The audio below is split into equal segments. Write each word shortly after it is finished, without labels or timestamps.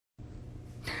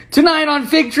Tonight on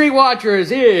Fig Tree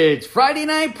Watchers, it's Friday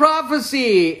Night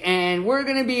Prophecy, and we're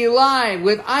going to be live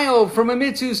with Io from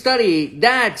Amitsu Study.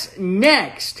 That's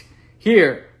next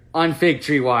here on Fig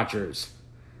Tree Watchers.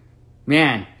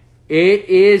 Man, it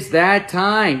is that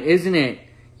time, isn't it?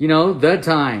 You know, the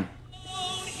time.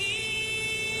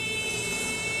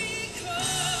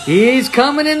 He's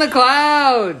coming in the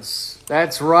clouds.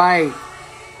 That's right.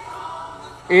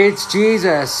 It's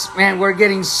Jesus. Man, we're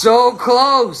getting so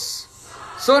close.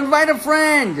 So invite a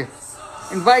friend.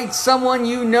 Invite someone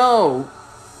you know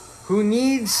who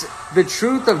needs the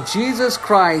truth of Jesus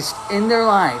Christ in their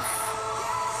life.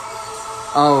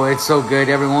 Oh, it's so good,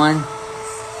 everyone.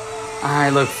 I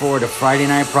look forward to Friday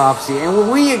Night Prophecy.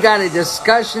 And we got a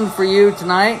discussion for you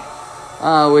tonight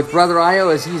with Brother Io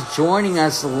as he's joining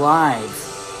us live.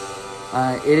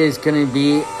 It is going to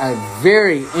be a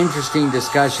very interesting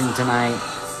discussion tonight.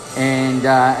 And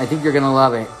I think you're going to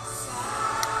love it.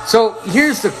 So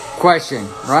here's the question,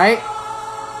 right?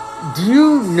 Do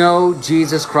you know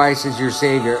Jesus Christ as your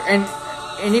Savior? And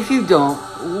if you don't,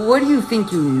 what do you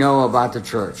think you know about the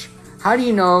church? How do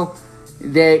you know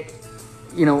that,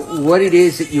 you know, what it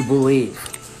is that you believe?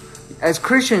 As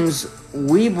Christians,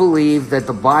 we believe that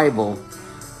the Bible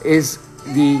is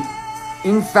the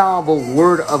infallible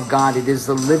Word of God. It is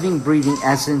the living, breathing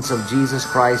essence of Jesus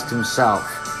Christ Himself.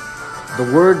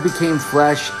 The Word became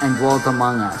flesh and dwelt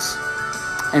among us.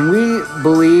 And we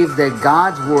believe that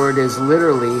God's Word is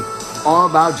literally all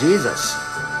about Jesus.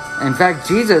 In fact,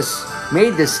 Jesus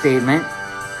made this statement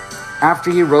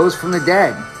after He rose from the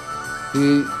dead.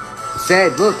 He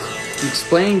said, look, He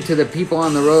explained to the people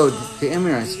on the road to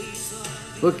Emmaus,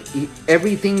 look,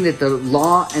 everything that the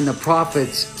law and the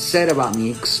prophets said about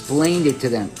me, explained it to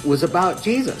them, was about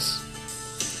Jesus.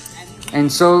 And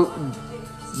so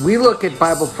we look at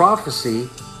Bible prophecy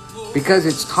because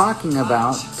it's talking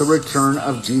about the return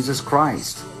of Jesus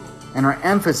Christ. And our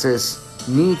emphasis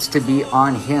needs to be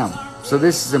on Him. So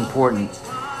this is important.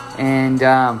 And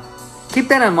keep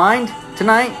that in mind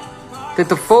tonight, that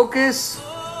the focus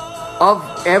of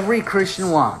every Christian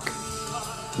walk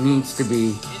needs to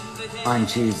be on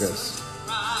Jesus.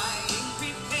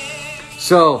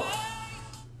 So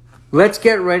let's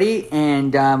get ready.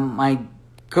 And my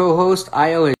co-host,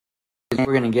 Io, is we're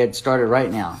going to get started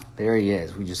right now. There he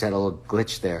is. We just had a little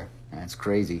glitch there. That's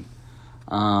crazy.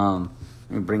 Let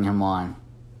me bring him on.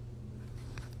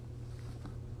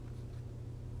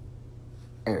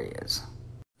 There he is.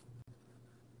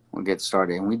 We'll get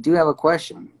started. And we do have a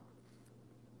question.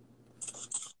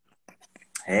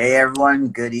 Hey, everyone.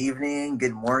 Good evening.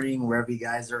 Good morning, wherever you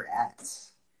guys are at.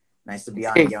 Nice to be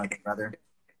on again with you, brother.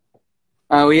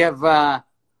 We have...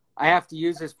 I have to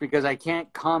use this because I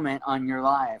can't comment on your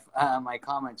live. My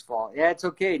comments fall. Yeah, it's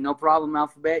okay. No problem,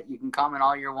 Alphabet. You can comment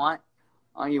all you want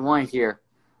here.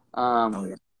 Oh,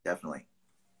 yeah, definitely.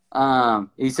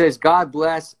 He says, God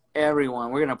bless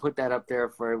everyone. We're going to put that up there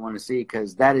for everyone to see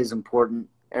because that is important.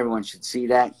 Everyone should see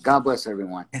that. God bless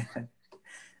everyone.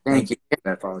 Thank you.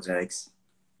 Apologetics.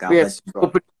 God we bless have you.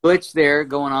 Open glitch there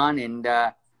going on, and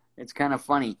it's kind of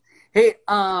funny. Hey,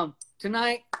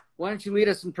 tonight, why don't you lead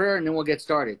us in prayer, and then we'll get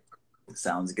started.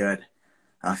 Sounds good.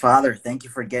 Father, thank you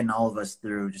for getting all of us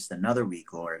through just another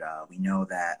week, Lord. We know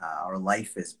that our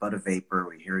life is but a vapor.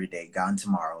 We're here today, gone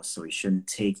tomorrow, so we shouldn't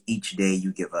take each day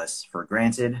you give us for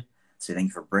granted. So thank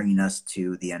you for bringing us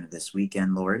to the end of this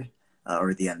weekend, Lord,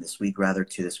 or the end of this week, rather,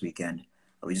 to this weekend.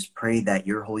 We just pray that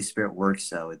your Holy Spirit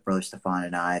works with Brother Stefan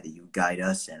and I, that you guide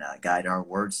us and guide our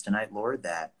words tonight, Lord,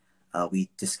 that we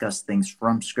discuss things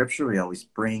from Scripture. We always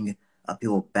bring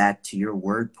people back to your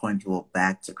word, point people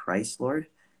back to Christ, Lord.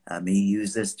 May you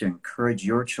use this to encourage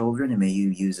your children, and may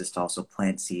you use this to also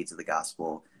plant seeds of the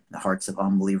gospel in the hearts of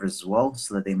unbelievers as well,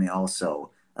 so that they may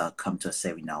also come to a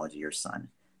saving knowledge of your Son.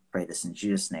 Pray this in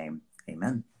Jesus' name.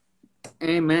 Amen.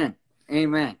 Amen.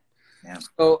 Amen. Yeah.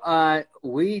 So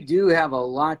we do have a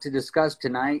lot to discuss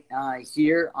tonight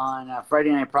here on Friday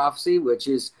Night Prophecy, which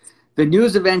is the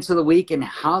news events of the week and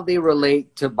how they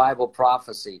relate to Bible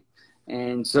prophecy.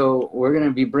 And so we're going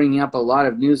to be bringing up a lot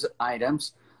of news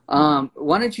items. Why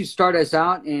don't you start us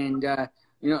out, and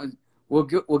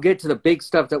we'll get to the big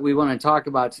stuff that we want to talk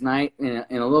about tonight in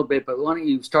a little bit. But why don't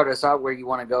you start us out where you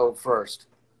want to go first?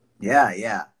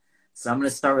 Yeah. So I'm going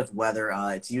to start with weather.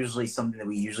 It's usually something that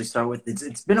we usually start with.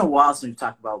 It's been a while since we've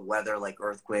talked about weather, like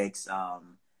earthquakes.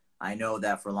 I know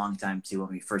that for a long time too. When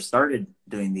we first started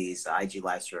doing these IG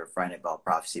lives for Friday Night Bible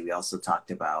Prophecy, we also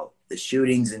talked about the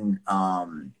shootings in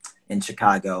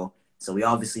Chicago. So we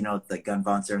obviously know the gun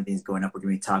violence, everything's going up. We're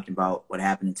going to be talking about what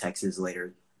happened in Texas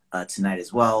later tonight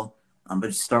as well. But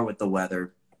just start with the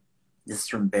weather. This is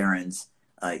from Barron's.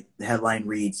 The headline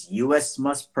reads, U.S.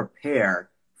 must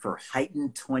prepare for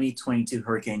heightened 2022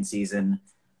 hurricane season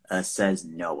says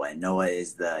NOAA. NOAA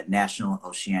is the National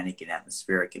Oceanic and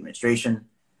Atmospheric Administration.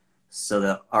 So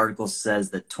the article says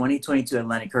the 2022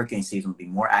 Atlantic hurricane season will be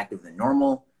more active than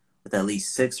normal, with at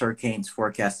least 6 hurricanes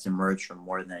forecast to emerge from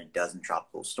more than a dozen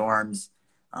tropical storms.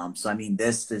 So, I mean,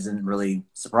 this isn't really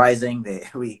surprising.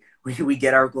 We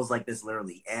get articles like this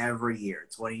literally every year.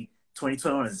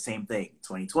 2021 is the same thing.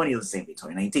 2020 was the same thing.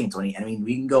 2019, I mean,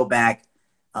 we can go back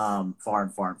far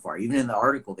and far and far. Even in the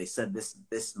article, they said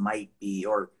this might be,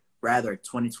 or rather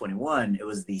 2021, it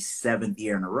was the 7th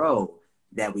year in a row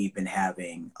that we've been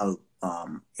having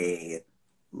a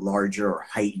larger or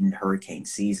heightened hurricane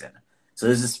season. So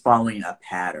this is following a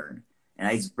pattern. And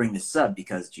I just bring this up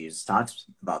because Jesus talks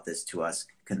about this to us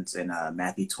in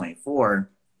Matthew 24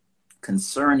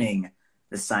 concerning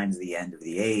the signs of the end of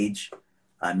the age.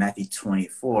 Matthew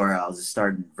 24, I'll just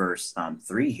start in verse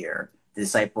 3 here. The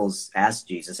disciples asked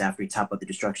Jesus after he talked about the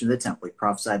destruction of the temple. He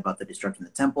prophesied about the destruction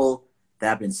of the temple. That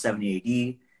happened in 70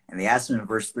 AD. And they asked him in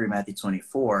verse 3, Matthew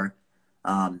 24,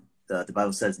 the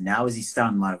Bible says, now as he stood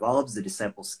on the Mount of Olives, the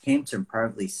disciples came to him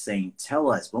privately saying,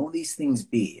 tell us, when will these things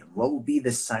be? And what will be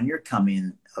the sign of your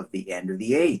coming of the end of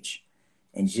the age?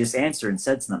 And Jesus answered and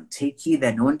said to them, take heed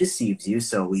that no one deceives you.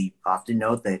 So we often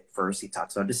note that first he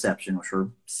talks about deception, which we're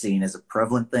seeing as a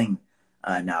prevalent thing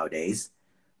nowadays.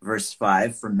 Verse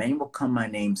 5, for many will come in my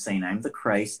name saying, I am the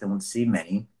Christ, and will deceive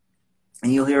many.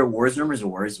 And you'll hear wars, rumors of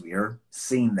wars. We are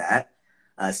seeing that.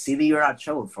 See that you are not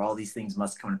troubled, for all these things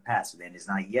must come to pass. But the end is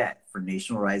not yet. For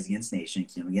nation will rise against nation,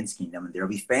 kingdom against kingdom, and there will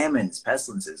be famines,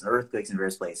 pestilences, and earthquakes in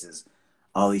various places.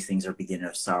 All these things are beginning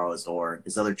of sorrows, or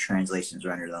as other translations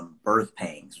render them, birth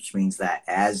pangs, which means that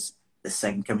as the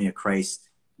second coming of Christ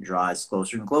draws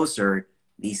closer and closer,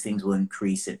 these things will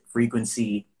increase in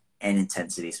frequency and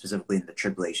intensity, specifically in the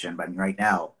tribulation. But I mean, right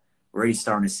now, we're already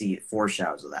starting to see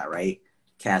foreshadows of that, right?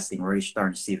 We're already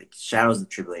starting to see the shadows of the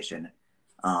tribulation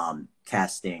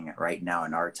casting right now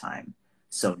in our time.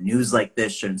 So news like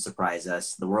this shouldn't surprise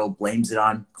us. The world blames it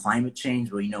on climate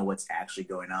change. Well, you know what's actually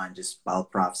going on, just Bible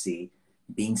prophecy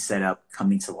being set up,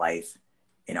 coming to life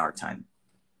in our time.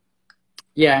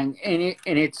 Yeah, and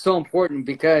it's so important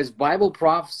because Bible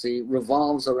prophecy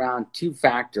revolves around 2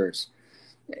 factors.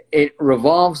 It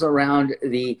revolves around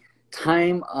the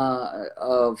time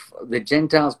of the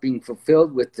Gentiles being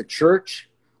fulfilled with the church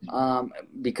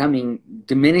becoming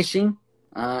diminishing,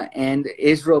 and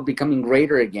Israel becoming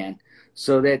greater again,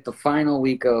 so that the final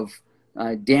week of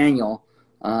Daniel,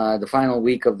 the final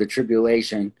week of the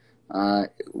tribulation,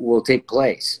 will take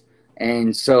place.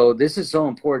 And so this is so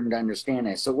important to understand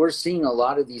this. So we're seeing a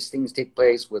lot of these things take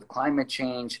place with climate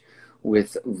change,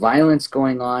 with violence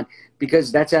going on,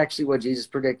 because that's actually what Jesus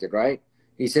predicted, right?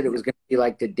 He said it was going to be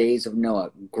like the days of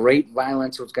Noah. Great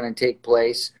violence was going to take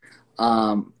place.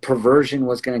 Perversion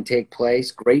was going to take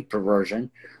place, great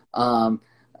perversion.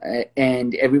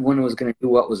 And everyone was going to do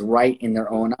what was right in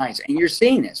their own eyes. And you're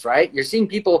seeing this, right? You're seeing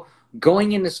people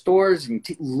going into stores and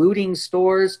looting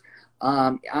stores.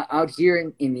 Out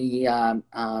here in the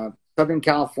Southern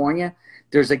California,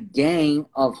 there's a gang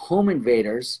of home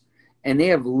invaders, and they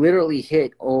have literally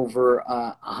hit over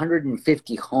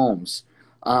 150 homes,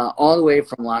 all the way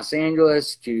from Los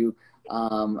Angeles to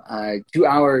 2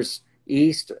 hours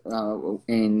east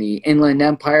in the Inland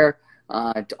Empire,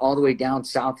 to all the way down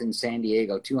south in San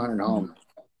Diego, 200 homes.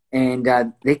 And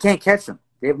they can't catch them.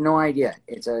 They have no idea.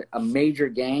 It's a major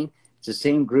gang. It's the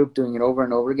same group doing it over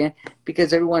and over again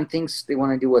because everyone thinks they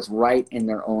want to do what's right in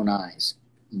their own eyes.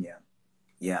 Yeah.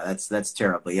 Yeah, that's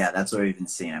terrible. Yeah, that's what we've been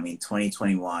seeing. I mean,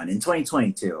 2021 and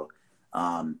 2022,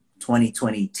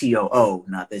 2020 TOO,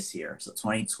 not this year. So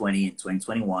 2020 and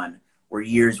 2021 were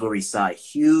years where we saw a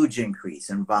huge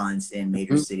increase in violence in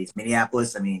major cities.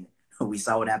 Minneapolis, I mean, we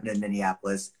saw what happened in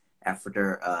Minneapolis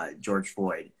after George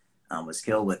Floyd was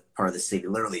killed, with part of the city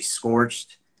literally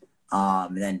scorched.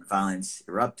 And then violence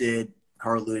erupted,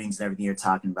 car lootings and everything you're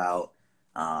talking about.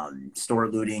 Store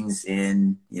lootings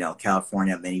in,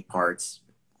 California, many parts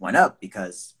went up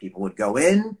because people would go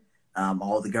in.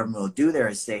 All the government will do there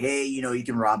is say, hey, you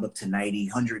can rob up to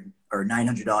 $90, $100, or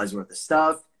 $900 worth of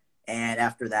stuff. And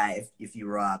after that, if you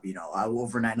rob,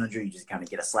 over $900, you just kind of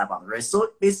get a slap on the wrist. So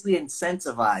it basically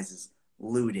incentivizes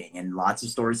looting, and lots of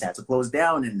stores had to close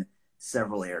down in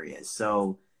several areas.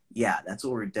 So yeah, that's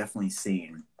what we're definitely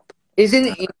seeing. Isn't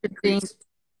it interesting?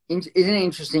 Isn't it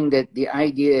interesting that the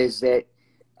idea is that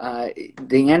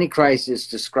the Antichrist is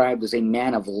described as a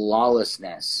man of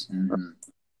lawlessness? Mm-hmm.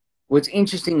 What's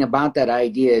interesting about that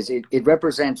idea is it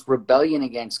represents rebellion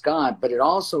against God, but it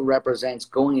also represents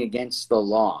going against the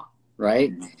law,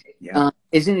 right? Yeah.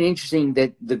 Isn't it interesting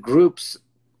that the groups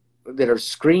that are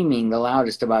screaming the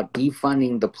loudest about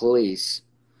defunding the police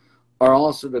are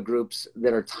also the groups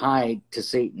that are tied to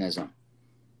Satanism.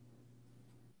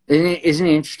 Isn't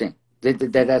it interesting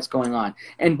that's going on?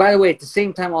 And by the way, at the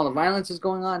same time all the violence is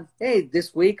going on, hey,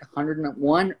 this week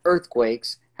 101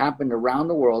 earthquakes happened around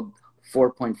the world,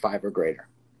 4.5 or greater.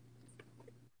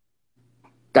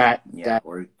 That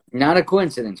not a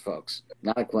coincidence, folks.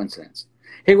 Not a coincidence.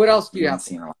 Hey, what else do you have?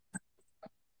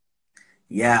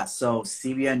 Yeah, so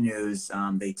CBN News,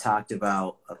 they talked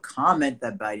about a comment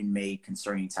that Biden made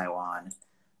concerning Taiwan.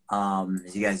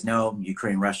 As you guys know,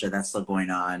 Ukraine, Russia, that's still going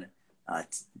on.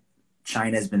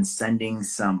 China has been sending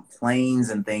some planes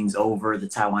and things over the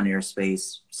Taiwan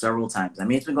airspace several times. I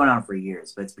mean, it's been going on for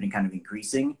years, but it's been kind of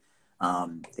increasing.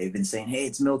 They've been saying, hey,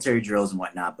 it's military drills and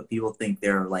whatnot, but people think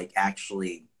they're like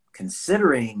actually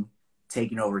considering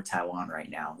taking over Taiwan right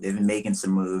now. They've been making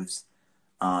some moves.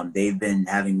 They've been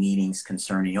having meetings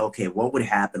concerning, okay, what would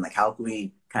happen? Like, how can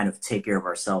we kind of take care of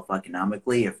ourselves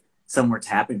economically if something were to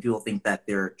happen? People think that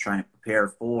they're trying to prepare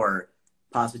for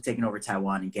possibly taking over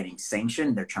Taiwan and getting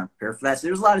sanctioned. They're trying to prepare for that. So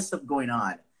there's a lot of stuff going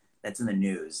on that's in the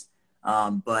news.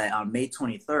 But on May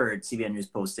 23rd, CBN News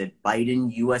posted,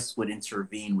 Biden, U.S. would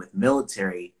intervene with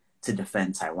military to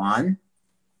defend Taiwan.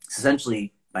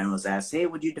 Essentially, Biden was asked, hey,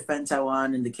 would you defend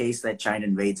Taiwan in the case that China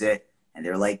invades it? And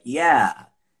they're like, yeah.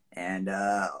 And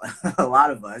a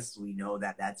lot of us, we know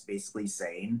that that's basically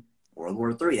saying World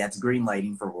War III. That's green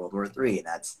lighting for World War III, and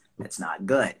that's not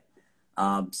good.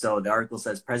 So the article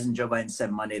says, President Joe Biden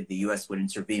said Monday that the U.S. would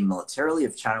intervene militarily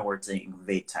if China were to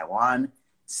invade Taiwan,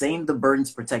 saying the burden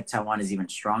to protect Taiwan is even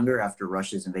stronger after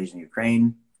Russia's invasion of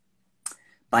Ukraine.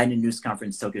 Biden in news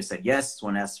conference Tokyo said yes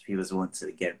when asked if he was willing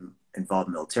to get involved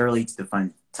militarily to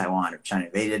defend Taiwan if China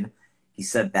invaded. He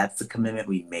said that's the commitment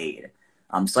we made.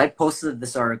 So I posted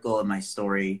this article in my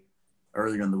story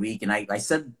earlier in the week, and I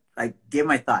gave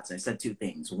my thoughts. I said two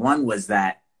things. One was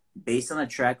that based on the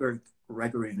track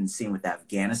record we've been seeing with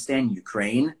Afghanistan,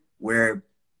 Ukraine, where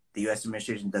the U.S.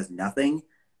 administration does nothing,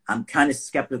 I'm kind of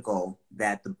skeptical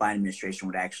that the Biden administration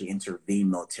would actually intervene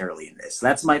militarily in this. So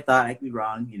that's my thought. I could be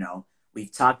wrong. You know,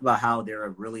 we've talked about how they're a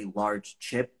really large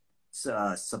chip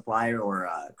supplier or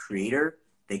creator.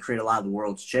 They create a lot of the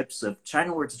world's chips. So if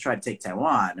China were to try to take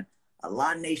Taiwan, a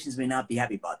lot of nations may not be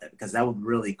happy about that because that would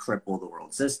really cripple the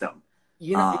world system.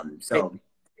 You know,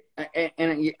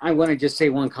 and I want to just say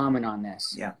one comment on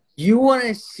this. Yeah. You want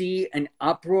to see an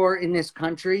uproar in this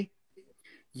country?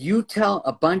 You tell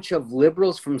a bunch of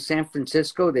liberals from San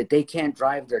Francisco that they can't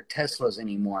drive their Teslas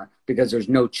anymore because there's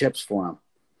no chips for them.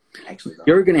 Actually,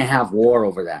 you're going to have war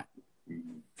over that.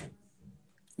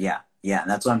 Yeah. Yeah.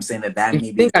 That's what I'm saying. That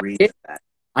may be the reason.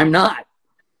 I'm not.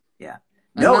 Yeah.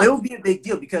 No, it would be a big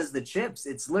deal because the chips,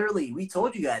 it's literally, we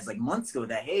told you guys like months ago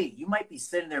that, hey, you might be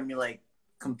sitting there and be like,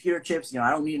 computer chips, you know, I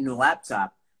don't need a new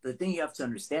laptop. The thing you have to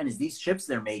understand is these chips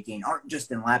they're making aren't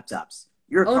just in laptops.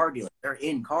 You're a car dealer. They're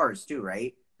in cars too,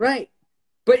 right? Right.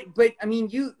 But I mean,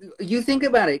 you think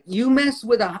about it. You mess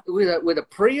with a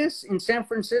Prius in San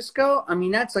Francisco. I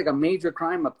mean, that's like a major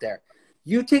crime up there.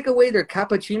 You take away their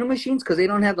cappuccino machines because they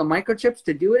don't have the microchips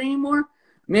to do it anymore.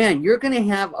 Man, you're going to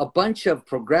have a bunch of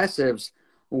progressives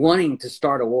wanting to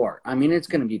start a war. I mean, it's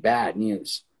going to be bad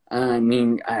news. I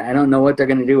mean, I don't know what they're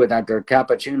going to do without their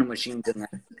cappuccino machines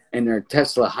and their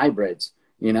Tesla hybrids,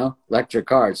 you know, electric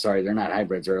cars. Sorry, they're not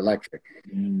hybrids, they're electric.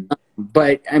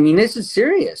 But, I mean, this is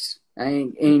serious. So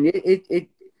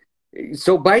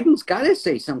Biden's got to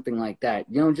say something like that,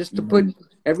 you know, just to put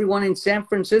everyone in San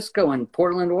Francisco and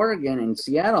Portland, Oregon and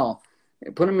Seattle,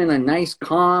 put them in a nice,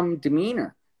 calm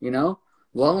demeanor, you know,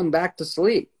 lull them back to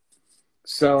sleep.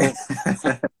 So...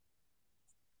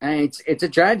 And it's a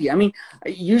tragedy. I mean,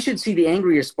 you should see the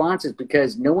angry responses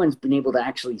because no one's been able to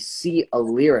actually see a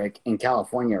lyric in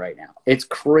California right now. It's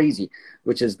crazy,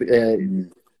 which is the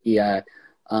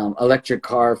electric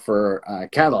car for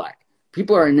Cadillac.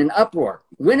 People are in an uproar.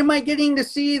 When am I getting to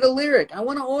see the lyric? I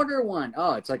want to order one.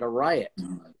 Oh, it's like a riot.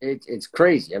 It's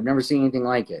crazy. I've never seen anything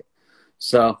like it.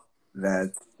 So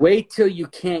wait till you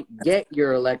can't get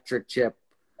your electric chip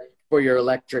for your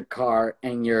electric car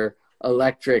and your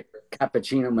electric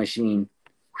cappuccino machine.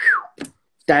 Whew,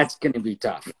 that's going to be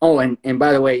tough. Oh, and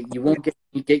by the way, you won't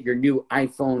get your new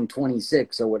iPhone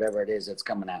 26 or whatever it is that's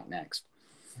coming out next.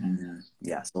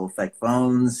 Yeah, so it'll affect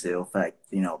phones. It'll affect,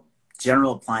 you know,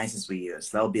 general appliances we use.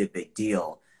 That'll be a big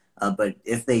deal. But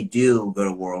if they do go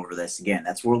to war over this, again,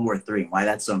 that's World War III. Why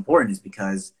that's so important is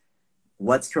because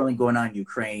what's currently going on in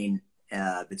Ukraine,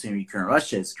 between Ukraine and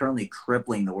Russia, is currently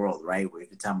crippling the world, right? We've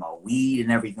been talking about weed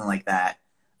and everything like that.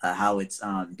 How it's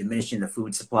diminishing the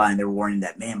food supply, and they're warning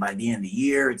that, man, by the end of the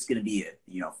year, it's going to be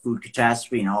a food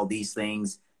catastrophe and all these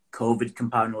things. COVID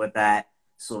compounded with that.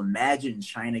 So imagine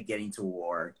China getting to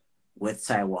war with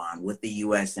Taiwan, with the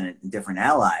US and different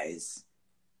allies.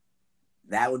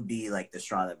 That would be like the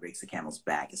straw that breaks the camel's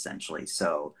back, essentially.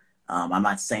 So I'm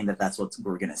not saying that that's what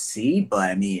we're going to see, but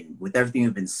I mean, with everything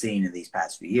we've been seeing in these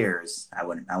past few years, I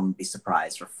wouldn't be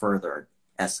surprised for further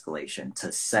escalation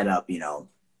to set up, you know,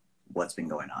 what's been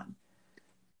going on.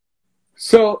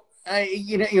 So,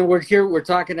 we're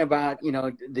talking about,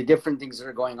 the different things that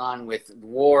are going on with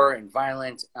war and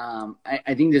violence.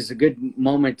 I think this is a good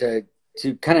moment to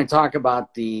kind of talk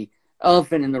about the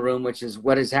elephant in the room, which is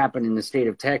what has happened in the state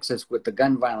of Texas with the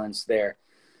gun violence there.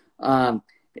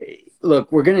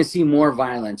 Look, we're going to see more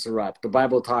violence erupt. The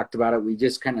Bible talked about it. We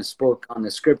just kind of spoke on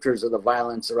the scriptures of the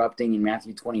violence erupting in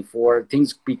Matthew 24,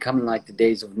 things becoming like the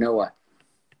days of Noah.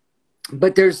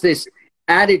 But there's this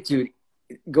attitude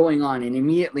going on, and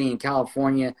immediately in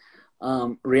California,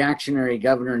 reactionary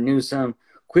Governor Newsom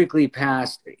quickly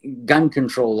passed gun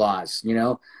control laws,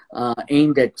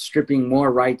 aimed at stripping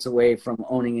more rights away from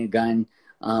owning a gun,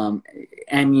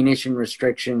 ammunition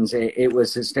restrictions. It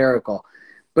was hysterical.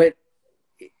 But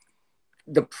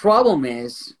the problem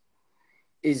is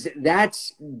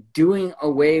that's doing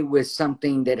away with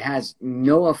something that has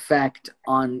no effect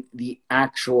on the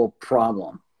actual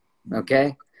problem.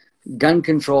 Okay? Gun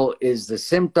control is the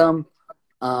symptom.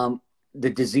 The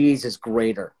disease is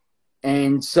greater.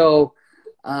 And so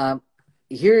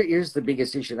here's the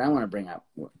biggest issue that I want to bring up.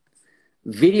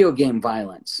 Video game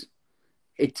violence.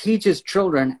 It teaches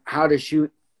children how to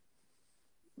shoot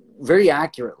very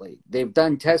accurately. They've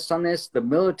done tests on this. The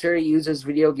military uses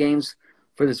video games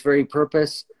for this very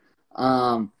purpose.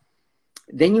 Then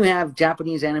you have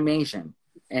Japanese animation.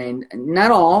 And not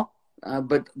all,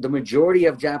 but the majority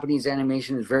of Japanese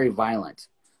animation is very violent.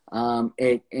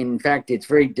 In fact, it's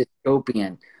very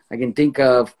dystopian. I can think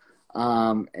of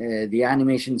the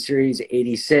animation series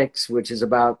 86, which is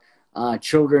about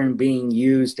children being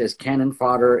used as cannon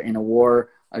fodder in a war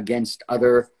against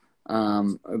other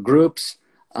groups.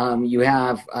 You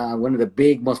have one of the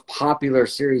big, most popular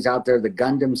series out there, the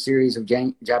Gundam series of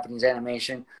Japanese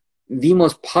animation. The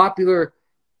most popular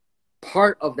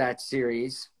part of that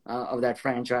series, of that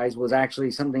franchise, was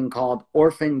actually something called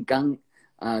Orphan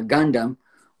Gundam,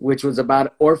 which was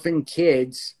about orphan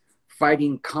kids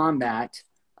fighting combat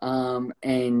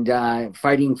and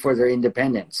fighting for their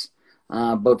independence,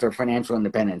 both their financial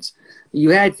independence. You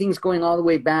had things going all the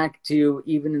way back to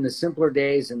even in the simpler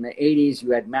days in the 80s.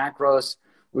 You had Macross,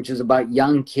 which is about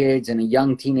young kids and a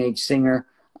young teenage singer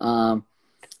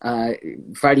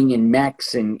fighting in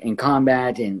mechs and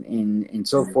combat and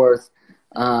so forth.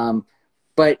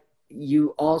 But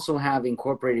you also have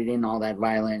incorporated in all that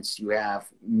violence. You have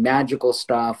magical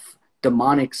stuff,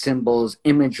 demonic symbols,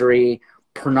 imagery,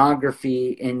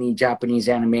 pornography in the Japanese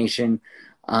animation,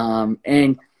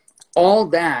 and all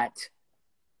that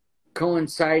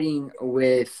coinciding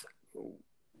with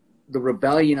the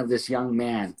rebellion of this young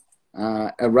man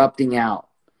erupting out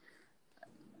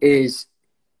it's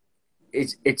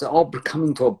all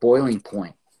coming to a boiling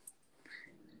point.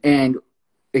 And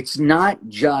it's not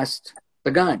just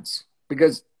the guns,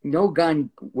 because no gun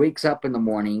wakes up in the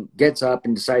morning, gets up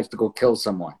and decides to go kill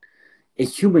someone. A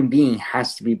human being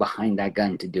has to be behind that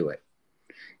gun to do it.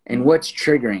 And what's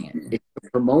triggering it? It's the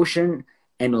promotion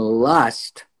and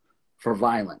lust for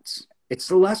violence. It's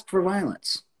the lust for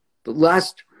violence, the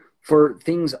lust for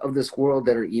things of this world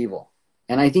that are evil.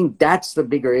 And I think that's the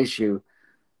bigger issue.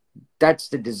 That's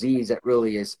the disease that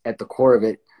really is at the core of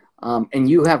it. And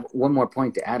you have one more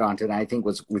point to add on to that, I think,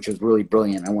 which was really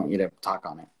brilliant. I want you to talk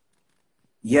on it.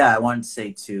 Yeah, I wanted to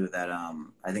say too that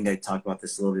I think I talked about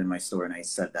this a little bit in my story, and I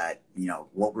said that,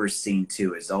 what we're seeing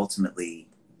too is ultimately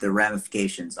the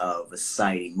ramifications of a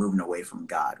society moving away from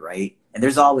God, right? And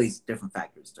there's always different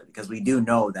factors to it, because we do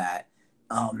know that,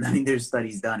 there's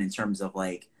studies done in terms of,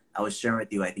 like, I was sharing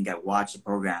with you, I think I watched a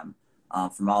program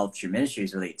from Olive Tree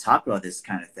Ministries where they talk about this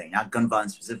kind of thing, not gun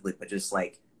violence specifically, but just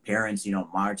like parents,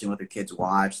 monitoring what their kids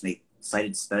watch. And they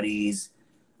cited studies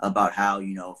about how,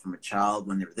 from a child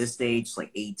when they're this age,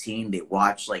 like 18, they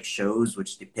watch like shows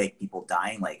which depict people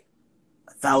dying, like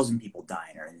 1,000 people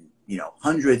dying, or,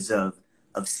 hundreds of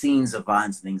scenes of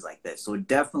violence and things like this. So it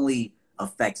definitely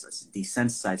affects us,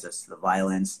 desensitizes us to the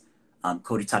violence.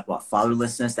 Cody talked about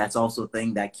fatherlessness. That's also a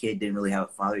thing. That kid didn't really have a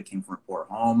father. He came from a poor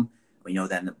home. We know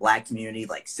that in the Black community,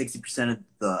 like 60% of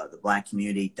the Black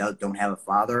community don't have a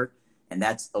father. And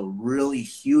that's a really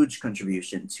huge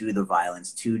contribution to the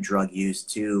violence, to drug use,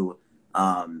 to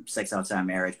sex outside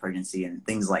marriage, pregnancy, and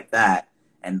things like that.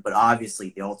 But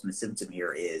obviously, the ultimate symptom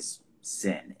here is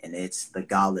sin, and it's the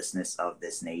godlessness of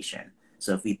this nation.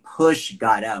 So if we push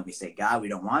God out and we say, God, we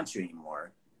don't want you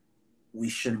anymore, we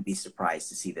shouldn't be surprised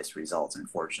to see this result,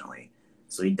 unfortunately.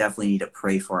 So we definitely need to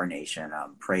pray for our nation,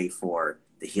 pray for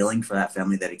the healing for that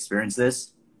family that experienced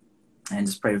this, and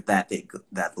just pray that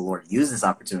that the Lord use this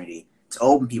opportunity to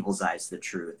open people's eyes to the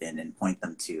truth and point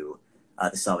them to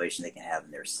the salvation they can have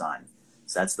in their Son.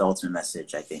 So that's the ultimate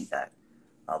message I think that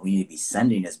we need to be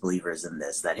sending as believers in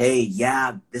this, that, hey,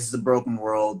 yeah, this is a broken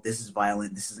world. This is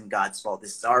violent. This isn't God's fault.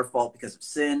 This is our fault because of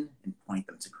sin, and point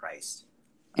them to Christ.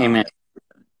 Amen.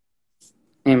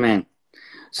 Amen.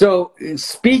 So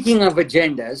speaking of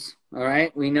agendas, all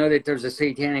right, we know that there's a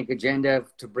satanic agenda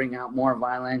to bring out more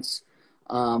violence.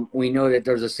 We know that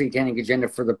there's a satanic agenda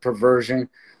for the perversion.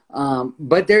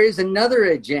 But there is another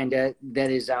agenda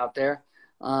that is out there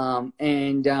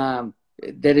and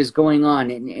that is going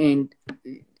on. And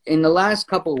in the last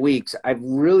couple of weeks, I've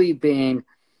really been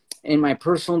in my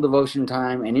personal devotion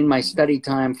time and in my study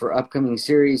time for upcoming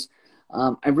series.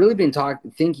 I've really been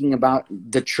thinking about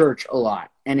the church a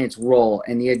lot and its role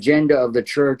and the agenda of the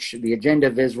church, the agenda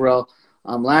of Israel.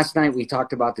 Last night we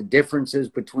talked about the differences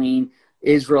between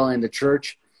Israel and the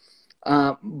church.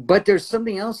 But there's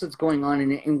something else that's going on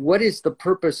and what is the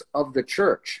purpose of the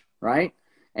church, right?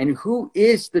 And who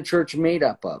is the church made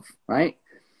up of, right?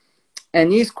 And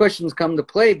these questions come to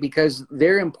play because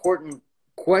they're important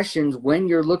questions when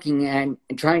you're looking at and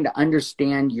trying to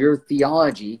understand your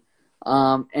theology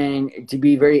and to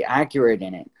be very accurate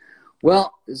in it.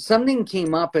 Well, something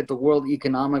came up at the World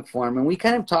Economic Forum, and we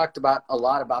kind of talked about a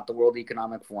lot about the World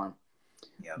Economic Forum.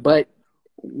 Yep. But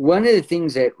one of the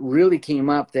things that really came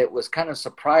up that was kind of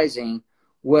surprising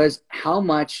was how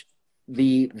much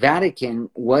the Vatican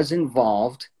was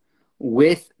involved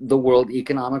with the World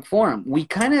Economic Forum. We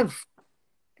kind of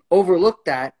overlooked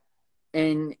that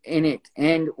in it.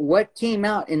 And what came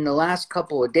out in the last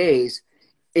couple of days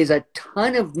is a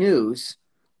ton of news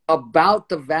about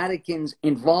the Vatican's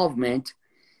involvement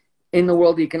in the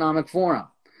World Economic Forum.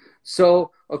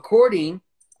 So according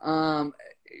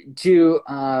to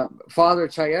Father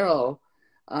Chayero,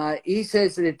 he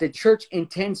says that the church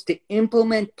intends to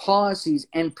implement policies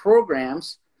and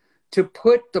programs to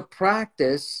put the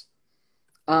practice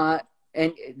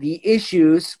and the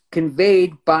issues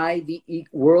conveyed by the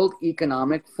World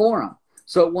Economic Forum.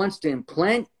 So it wants to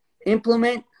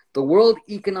implement the World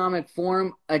Economic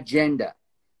Forum agenda.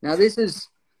 Now, this is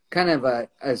kind of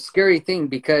a scary thing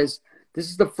because this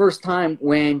is the first time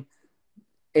when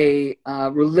a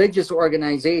religious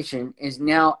organization is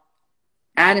now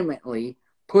adamantly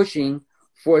pushing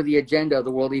for the agenda of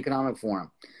the World Economic Forum.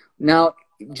 Now,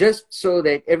 just so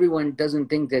that everyone doesn't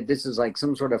think that this is like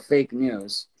some sort of fake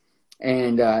news,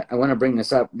 and I want to bring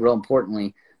this up real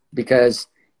importantly because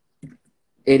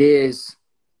it is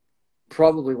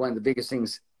probably one of the biggest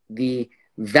things. The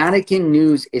Vatican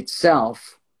News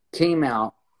itself came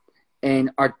out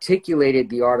and articulated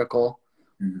the article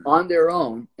on their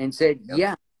own and said,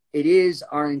 yeah, it is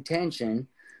our intention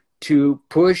to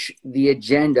push the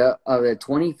agenda of the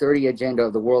 2030 agenda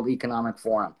of the World Economic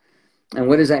Forum. And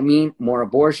what does that mean? More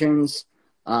abortions,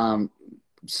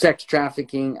 sex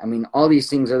trafficking. I mean, all these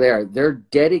things are there. They're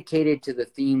dedicated to the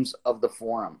themes of the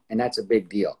forum, and that's a big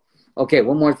deal. Okay,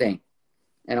 one more thing,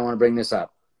 and I want to bring this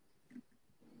up.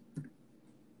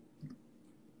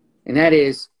 And that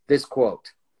is this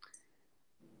quote.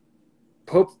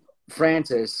 Pope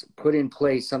Francis put in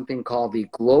place something called the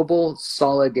Global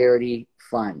Solidarity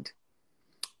Fund.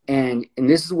 And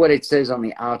this is what it says on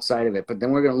the outside of it, but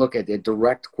then we're going to look at the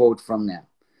direct quote from them.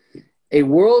 A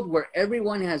world where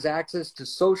everyone has access to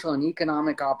social and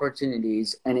economic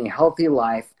opportunities and a healthy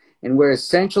life, and where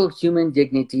essential human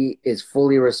dignity is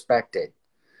fully respected.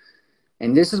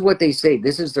 And this is what they say.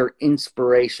 This is their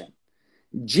inspiration.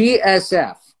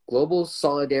 GSF, Global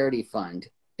Solidarity Fund,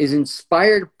 is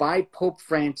inspired by Pope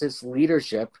Francis'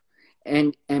 leadership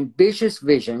and ambitious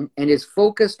vision and is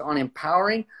focused on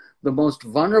empowering the most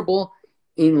vulnerable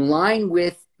in line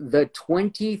with the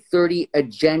 2030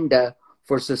 Agenda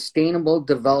for Sustainable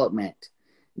Development.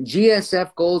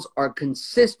 GSF goals are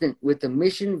consistent with the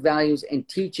mission, values, and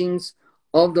teachings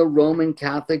of the Roman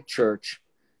Catholic Church.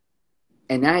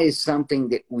 And that is something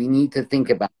that we need to think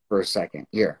about for a second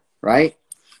here, right?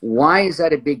 Why is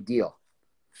that a big deal?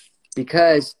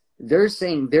 Because they're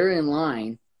saying they're in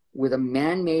line with a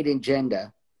man-made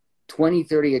agenda,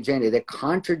 2030 agenda, that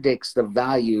contradicts the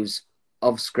values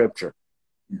of Scripture.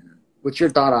 What's your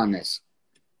thought on this?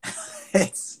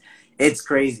 It's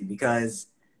crazy because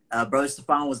Brother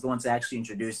Stefan was the one to actually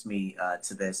introduce me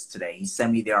to this today. He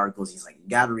sent me the articles. He's like, you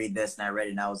got to read this. And I read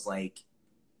it and I was like,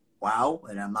 wow.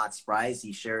 And I'm not surprised.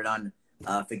 He shared on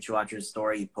Fig Tree Watcher's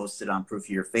story. He posted on Proof of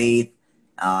Your Faith.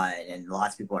 And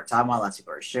lots of people are talking about it. Lots of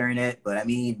people are sharing it. But I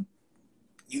mean,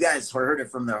 you guys heard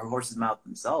it from the horse's mouth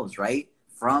themselves, right?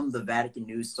 From the Vatican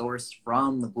news source,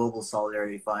 from the Global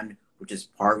Solidarity Fund, which is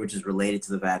related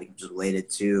to the Vatican, which is related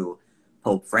to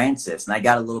Pope Francis. And I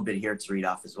got a little bit here to read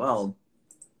off as well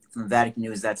from the Vatican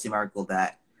News, that same article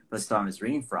that Baston is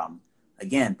reading from.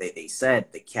 Again, they said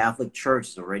the Catholic Church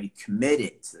is already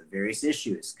committed to the various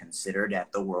issues considered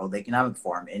at the World Economic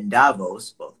Forum in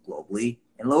Davos, both globally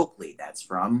and locally. That's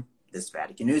from this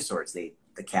Vatican news source. The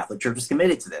Catholic Church is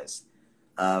committed to this.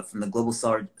 From the Global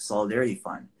Solidarity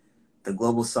Fund. The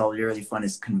Global Solidarity Fund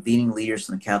is convening leaders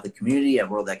from the Catholic community at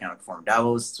World Economic Forum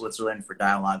Davos, Switzerland, for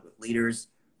dialogue with leaders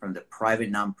from the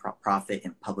private, non-profit,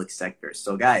 and public sectors.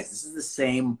 So, guys, this is the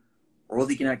same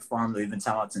World Economic Forum that we've been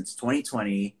talking about since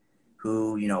 2020,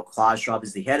 who, you know, Klaus Schwab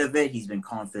is the head of it. He's been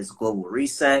calling for this global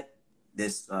reset,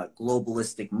 this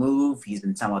globalistic move. He's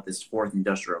been talking about this fourth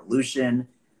industrial revolution.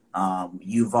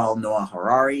 Yuval Noah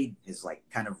Harari, his like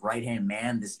kind of right-hand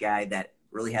man, this guy that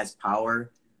really has power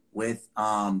with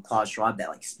Klaus Schwab, that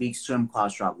like speaks to him.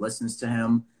 Klaus Schwab listens to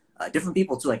him. Different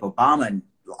people too, like Obama, and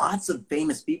lots of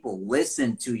famous people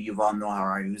listen to Yuval Noah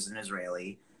Harari, who's an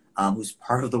Israeli, who's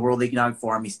part of the World Economic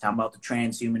Forum. He's talking about the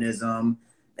transhumanism,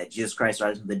 that Jesus Christ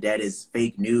rising from the dead is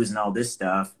fake news and all this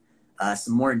stuff.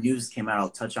 Some more news came out. I'll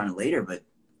touch on it later, but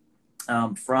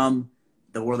from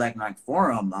the World Economic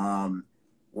Forum,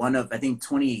 one of, I think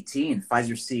 2018,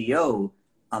 Pfizer CEO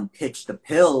pitched a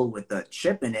pill with a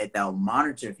chip in it that will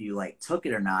monitor if you like took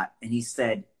it or not. And he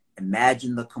said,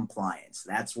 imagine the compliance.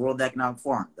 That's World Economic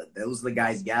Forum. Those are the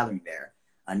guys gathering there.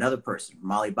 Another person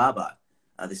from Alibaba,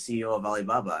 the CEO of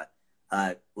Alibaba,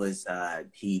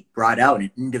 he brought out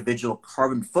an individual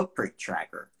carbon footprint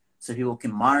tracker so people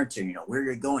can monitor, you know, where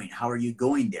you're going, how are you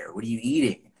going there, what are you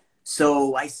eating.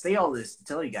 So I say all this to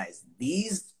tell you guys,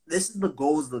 this is the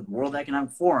goals of the World Economic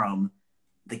Forum.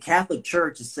 The Catholic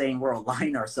Church is saying we're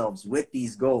aligning ourselves with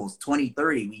these goals.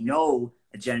 2030, we know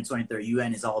Agenda 2030,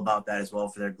 UN is all about that as well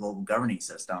for their global governing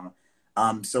system.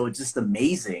 So it's just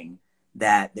amazing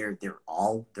that they're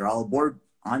all aboard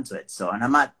onto it. So, and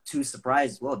I'm not too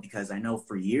surprised as well, because I know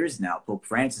for years now Pope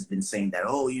Francis has been saying that,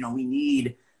 oh, you know, we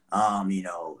need,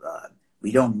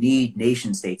 we don't need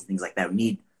nation states and things like that. We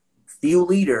need few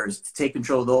leaders to take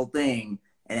control of the whole thing,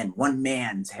 and then one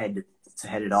man to head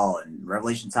it all. And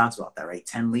Revelation talks about that, right?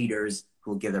 10 leaders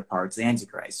who will give their part to the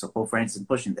Antichrist. So Pope Francis is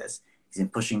pushing this. He's been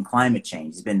pushing climate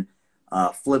change. He's been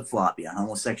flip-floppy on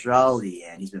homosexuality,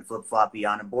 and he's been flip-floppy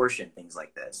on abortion, things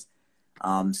like this.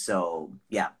 So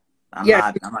yeah, I'm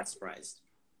not surprised.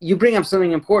 You bring up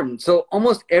something important. So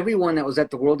almost everyone that was at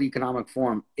the World Economic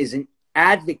Forum is an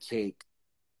advocate,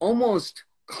 almost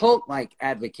cult-like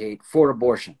advocate for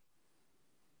abortion,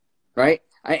 right?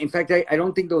 In fact, I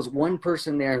don't think there was one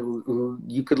person there who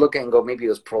you could look at and go, maybe it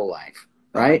was pro-life,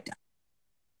 right?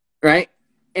 Right?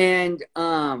 And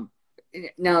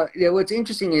now, what's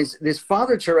interesting is this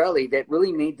Father Torelli that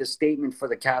really made the statement for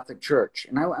the Catholic Church,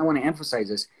 and I want to emphasize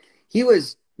this, he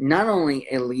was not only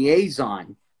a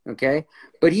liaison, okay,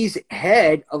 but he's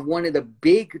head of one of the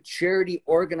big charity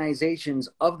organizations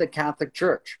of the Catholic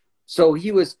Church. So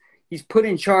he's put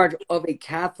in charge of a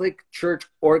Catholic Church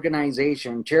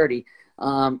organization, charity,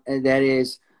 that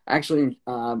is actually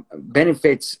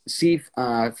benefits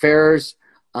seafarers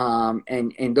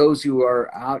and those who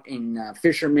are out in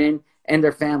fishermen and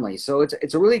their families. So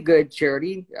it's a really good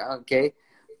charity, okay,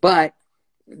 but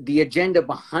the agenda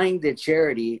behind the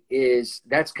charity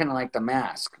that's kind of like the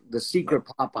mask. The secret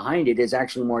plot behind it is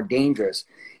actually more dangerous.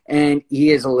 And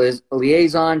he is a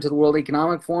liaison to the World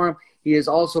Economic Forum. He is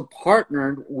also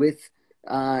partnered with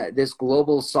this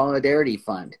Global Solidarity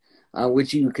Fund,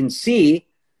 which you can see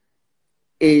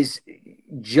is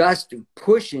just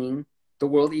pushing the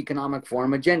World Economic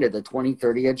Forum agenda, the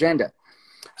 2030 agenda.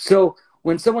 So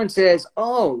when someone says,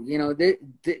 oh, you know,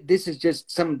 this is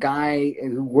just some guy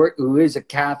who is a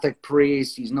Catholic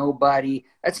priest, he's nobody,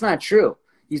 that's not true.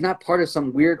 He's not part of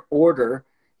some weird order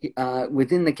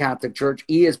within the Catholic Church.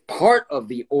 He is part of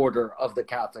the order of the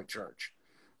Catholic Church.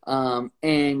 And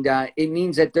it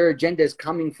means that their agenda is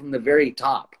coming from the very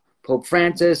top. Pope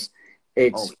Francis,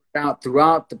 it's out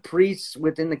throughout the priests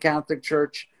within the Catholic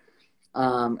Church,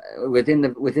 within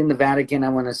the Vatican, I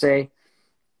want to say.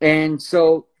 And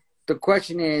so the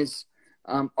question is,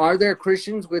 are there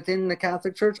Christians within the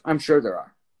Catholic Church? I'm sure there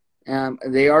are.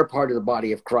 They are part of the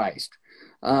body of Christ.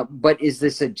 But is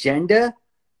this agenda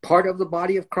part of the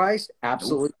body of Christ?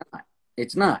 Absolutely not.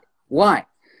 It's not. Why?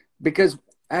 Because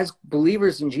as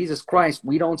believers in Jesus Christ,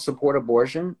 we don't support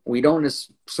abortion. We don't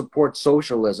support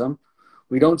socialism.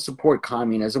 We don't support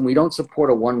communism. We don't support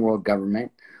a one world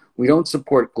government. We don't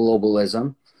support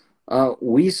globalism.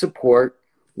 We support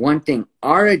one thing.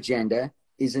 Our agenda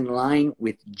is in line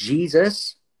with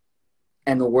Jesus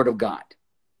and the Word of God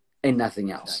and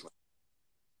nothing else.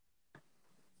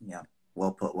 Yeah,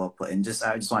 well put, well put. And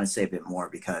I just want to say a bit more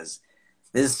because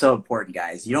this is so important,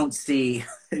 guys. You don't see,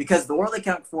 because the World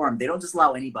Economic Forum, they don't just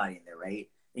allow anybody in there, right?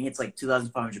 I think it's like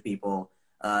 2,500 people.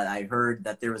 I heard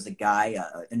that there was a guy,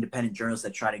 an independent journalist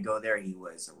that tried to go there. He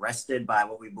was arrested by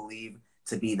what we believe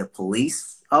to be the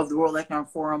police of the World Economic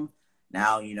Forum.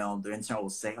 Now, you know, the internet will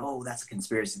say, oh, that's a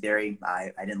conspiracy theory.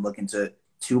 I didn't look into it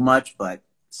too much, but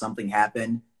something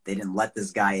happened. They didn't let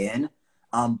this guy in.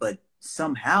 But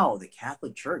somehow the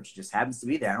Catholic Church just happens to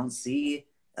be there. I don't see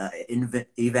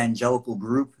evangelical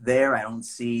group there. I don't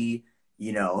see,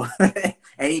 you know,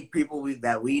 any people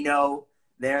that we know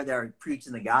there that are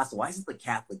preaching the gospel. Why is it the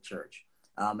Catholic Church?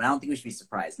 And I don't think we should be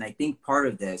surprised. And I think part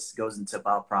of this goes into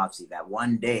Bible prophecy that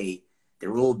one day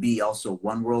there will be also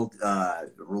one world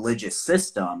religious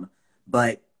system.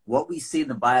 But what we see in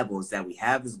the Bible is that we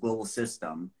have this global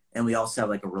system and we also have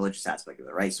like a religious aspect of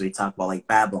it, right? So we talk about like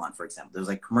Babylon, for example. There's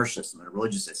like a commercial system and a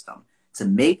religious system. To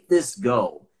make this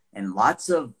go, and lots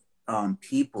of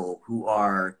people who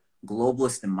are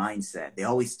globalist in mindset, they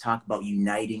always talk about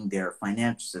uniting their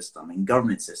financial system and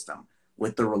government system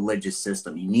with the religious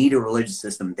system. You need a religious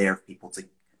system there for people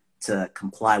to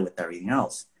comply with everything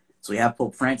else. So we have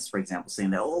Pope Francis, for example,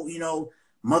 saying that, oh, you know,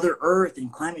 Mother Earth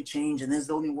and climate change, and this is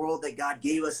the only world that God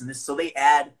gave us, and this. So they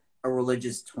add a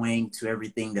religious twang to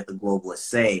everything that the globalists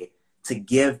say to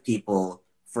give people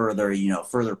further, you know,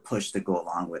 further push to go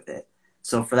along with it.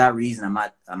 So for that reason,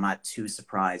 I'm not too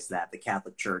surprised that the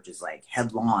Catholic Church is like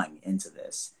headlong into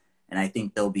this, and I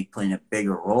think they'll be playing a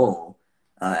bigger role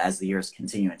as the years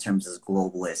continue in terms of this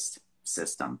globalist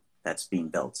system that's being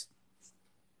built.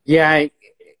 Yeah,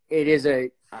 it is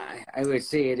I would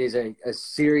say it is a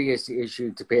serious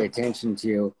issue to pay attention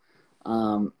to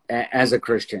as a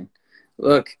Christian.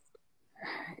 Look,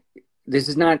 this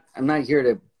is not. I'm not here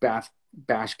to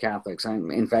bash Catholics.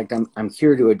 In fact, I'm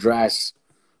here to address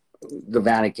the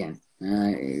Vatican,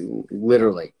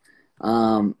 literally.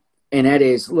 And that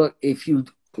is, look, if you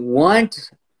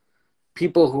want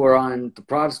people who are on the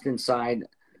Protestant side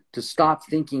to stop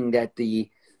thinking that the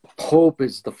Pope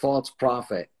is the false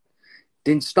prophet,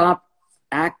 then stop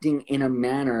acting in a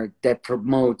manner that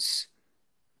promotes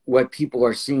what people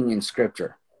are seeing in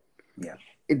Scripture. Yeah.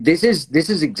 This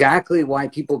is exactly why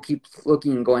people keep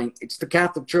looking and going, it's the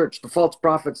Catholic Church, the false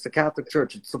prophet's the Catholic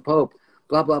Church, it's the Pope,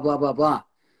 blah, blah, blah, blah, blah.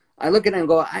 I look at it and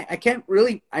go, I can't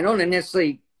really, I don't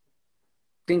necessarily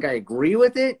think I agree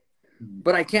with it,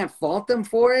 but I can't fault them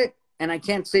for it, and I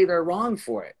can't say they're wrong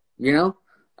for it, you know?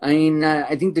 I mean,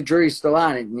 I think the jury's still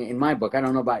on in my book. I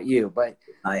don't know about you, but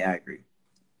I agree.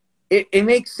 It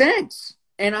makes sense.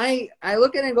 And I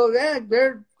look at it and go, yeah,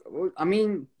 I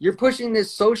mean, you're pushing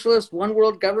this socialist one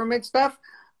world government stuff.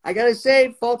 I got to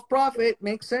say, false prophet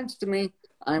makes sense to me.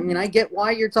 I mean, I get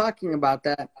why you're talking about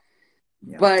that,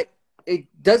 but it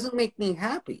doesn't make me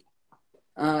happy.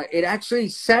 It actually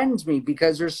saddens me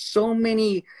because there's so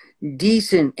many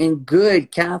decent and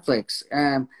good Catholics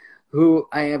who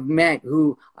I have met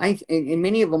and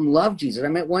many of them love Jesus. I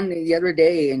met one the other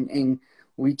day and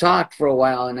we talked for a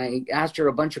while and I asked her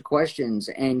a bunch of questions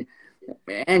and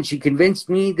she convinced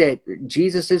me that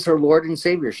Jesus is her Lord and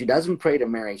Savior. She doesn't pray to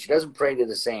Mary. She doesn't pray to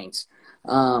the saints.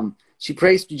 She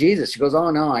prays to Jesus. She goes,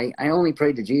 oh no, I only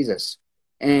pray to Jesus.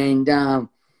 And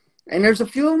there's a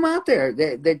few of them out there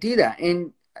that do that.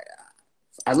 And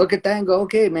I look at that and go,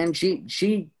 okay, man,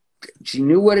 she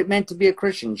knew what it meant to be a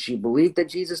Christian. She believed that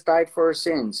Jesus died for her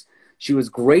sins. She was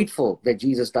grateful that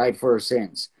Jesus died for her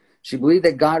sins. She believed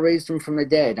that God raised him from the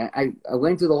dead. I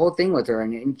went through the whole thing with her,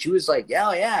 and she was like,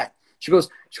 yeah. She goes,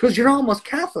 you're almost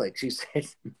Catholic, she said.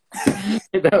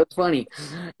 That was funny.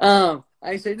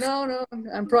 I said, no,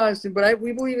 I'm Protestant, but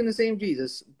we believe in the same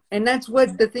Jesus. And that's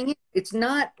what the thing is. It's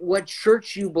not what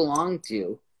church you belong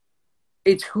to.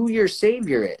 It's who your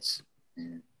Savior is.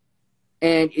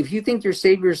 And if you think your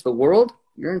Savior is the world,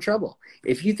 you're in trouble.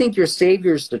 If you think your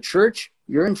Savior is the church,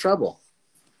 you're in trouble.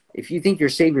 If you think your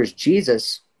Savior is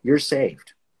Jesus, you're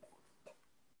saved.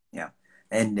 Yeah.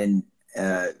 And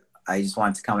I just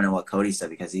wanted to comment on what Cody said,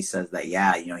 because he says that,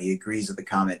 he agrees with the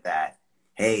comment that,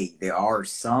 hey, there are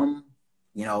some,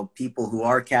 people who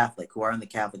are Catholic, who are in the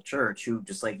Catholic Church, who,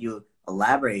 just like you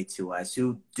elaborated to us,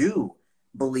 who do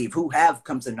believe, who have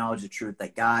come to the knowledge of the truth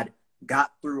that God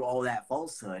got through all that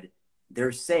falsehood.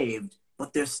 They're saved,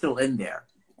 but they're still in there.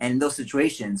 And in those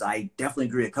situations, I definitely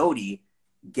agree with Cody.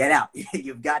 Get out.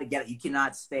 You've got to get out. You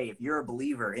cannot stay. If you're a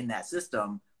believer in that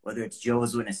system, whether it's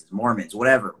Jehovah's Witnesses, Mormons,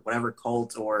 whatever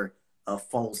cult or a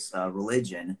false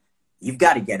religion, you've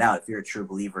got to get out if you're a true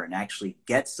believer and actually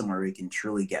get somewhere where you can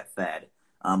truly get fed.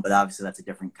 But obviously that's a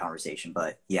different conversation.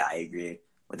 But yeah, I agree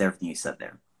with everything you said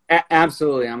there.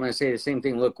 Absolutely. I'm going to say the same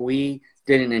thing. Look, we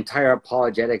did an entire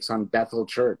apologetics on Bethel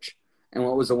Church. And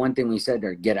what was the one thing we said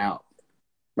there? Get out,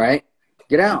 right?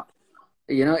 Get out.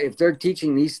 You know, if they're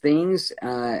teaching these things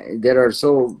that are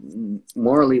so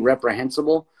morally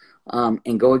reprehensible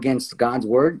and go against God's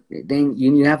word, then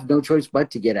you have no choice but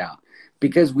to get out.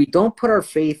 Because we don't put our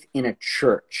faith in a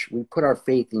church. We put our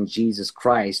faith in Jesus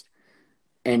Christ.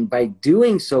 And by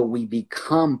doing so, we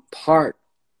become part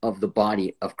of the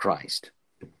body of Christ.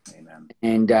 Amen.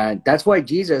 And that's why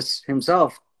Jesus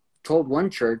himself told one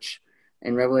church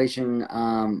in Revelation,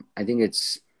 I think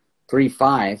it's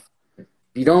 3:5, if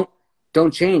you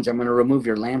don't change, I'm going to remove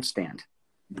your lampstand.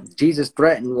 Jesus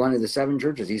threatened one of the 7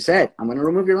 churches. He said, I'm going to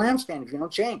remove your lampstand if you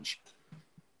don't change.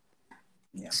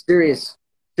 Yeah. Serious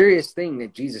thing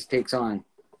that Jesus takes on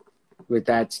with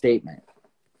that statement.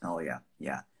 Oh, yeah.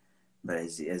 Yeah. But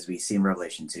as we see in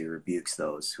Revelation 2, rebukes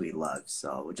those who he loves.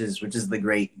 So, which is the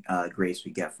great grace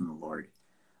we get from the Lord.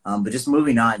 But just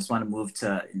moving on, I just want to move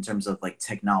to, in terms of like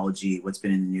technology, what's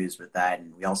been in the news with that.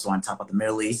 And we also want to talk about the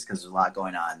Middle East because there's a lot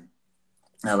going on.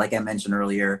 Like I mentioned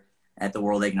earlier at the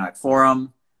World Economic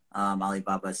Forum,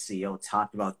 Alibaba's CEO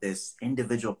talked about this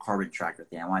individual carbon tracker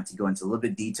thing. I wanted to go into a little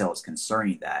bit of details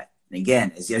concerning that. And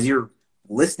again, as you're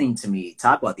listening to me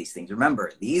talk about these things,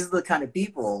 remember, these are the kind of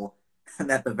people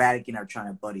that the Vatican are trying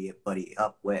to buddy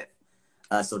up with.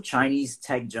 So Chinese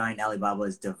tech giant Alibaba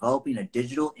is developing a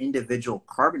digital individual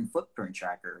carbon footprint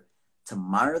tracker to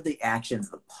monitor the actions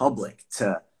of the public,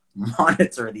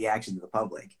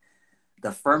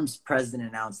 The firm's president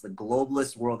announced the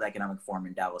Globalist World Economic Forum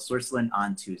in Davos, Switzerland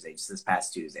on Tuesday, just this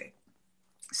past Tuesday.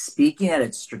 Speaking at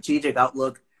its Strategic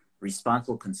Outlook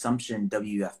Responsible Consumption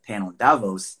WF panel in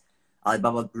Davos,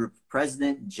 Alibaba Group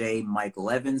President J. Michael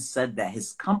Evans said that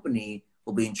his company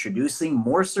will be introducing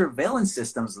more surveillance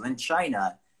systems within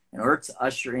China in order to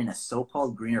usher in a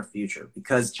so-called greener future,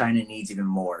 because China needs even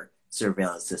more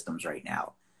surveillance systems right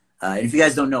now. And if you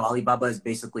guys don't know, Alibaba is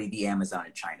basically the Amazon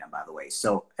of China, by the way.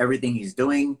 So everything he's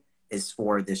doing is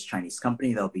for this Chinese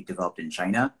company that will be developed in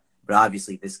China. But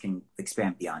obviously, this can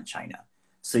expand beyond China.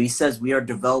 So he says, we are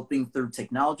developing through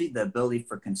technology the ability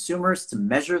for consumers to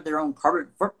measure their own carbon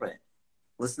footprint.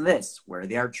 Listen to this, where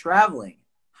they are traveling,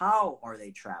 how are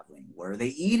they traveling, what are they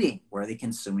eating, what are they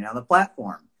consuming on the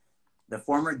platform. The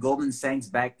former Goldman Sachs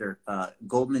banker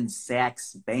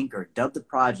dubbed the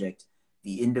project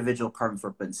the individual carbon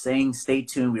footprint, saying, stay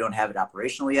tuned, we don't have it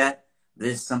operational yet.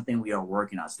 This is something we are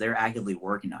working on. So they're actively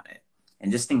working on it.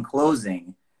 And just in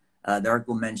closing, the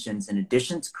article mentions, in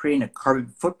addition to creating a carbon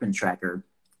footprint tracker,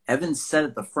 Evans said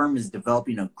that the firm is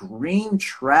developing a green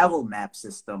travel map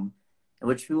system in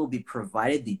which we will be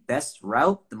provided the best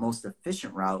route, the most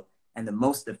efficient route, and the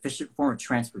most efficient form of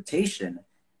transportation.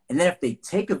 And then if they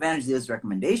take advantage of those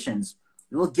recommendations,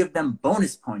 we will give them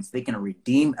bonus points they can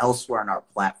redeem elsewhere on our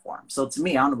platform. So to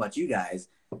me, I don't know about you guys,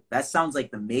 that sounds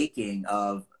like the making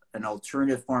of an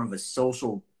alternative form of a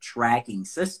social tracking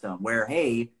system where,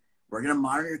 hey, we're going to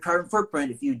monitor your carbon footprint.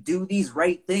 If you do these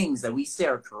right things that we say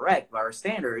are correct by our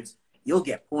standards, you'll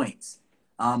get points.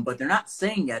 But they're not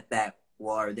saying yet that,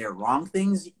 well, are there wrong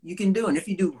things you can do? And if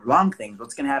you do wrong things,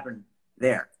 what's going to happen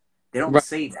there? They don't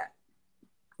say that.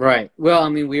 Right. Well, I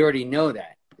mean, we already know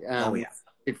that. Oh, yeah.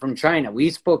 From China. We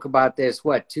spoke about this,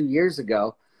 2 years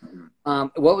ago.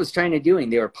 Mm-hmm. What was China doing?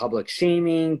 They were public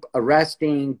shaming,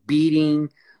 arresting,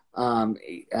 beating,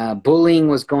 bullying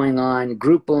was going on,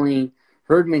 group bullying,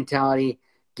 herd mentality,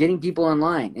 getting people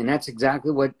online. And that's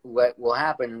exactly what will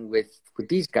happen with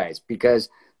these guys, because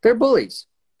they're bullies.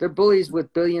 They're bullies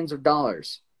with billions of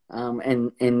dollars,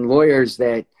 and lawyers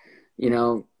that,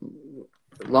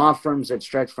 law firms that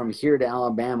stretch from here to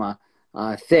Alabama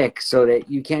thick, so that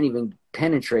you can't even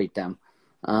penetrate them,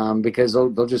 because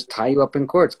they'll just tie you up in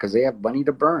courts because they have money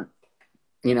to burn.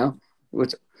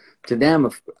 Which to them,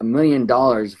 $1 million,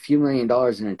 a few $1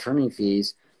 million in attorney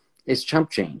fees is chump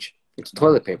change. It's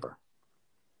toilet paper.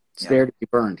 It's there to be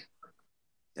burned.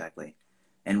 Exactly.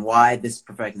 And why this is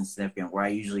prophetic and significant, where I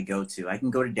usually go to, I can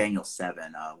go to Daniel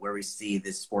 7, where we see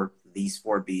these four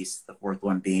beasts, the fourth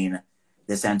one being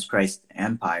this Antichrist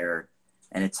empire.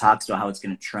 And it talks about how it's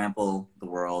going to trample the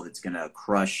world. It's going to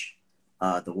crush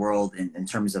the world in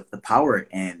terms of the power,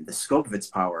 and the scope of its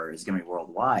power is going to be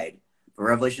worldwide. But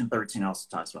Revelation 13 also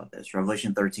talks about this.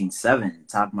 Revelation 13:7,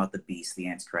 talking about the beast, the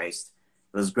Antichrist.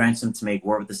 It was granted him to make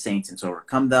war with the saints and to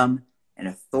overcome them. And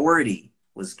authority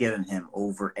was given him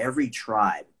over every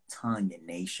tribe, tongue, and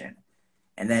nation.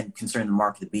 And then concerning the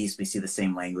mark of the beast, we see the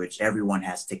same language. Everyone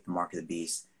has to take the mark of the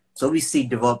beast. So what we see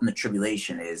developing the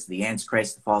tribulation is the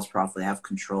Antichrist, the false prophet, have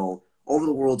control over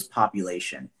the world's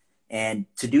population. And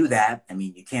to do that, I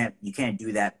mean, you can't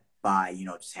do that by,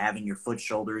 just having your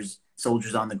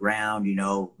soldiers on the ground,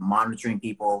 monitoring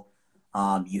people.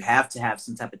 You have to have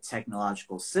some type of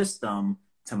technological system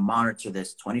to monitor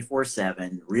this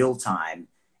 24/7, real time,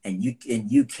 and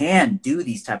you can do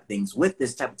these type of things with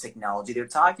this type of technology they're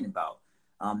talking about,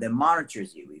 that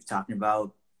monitors you. We've talked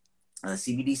about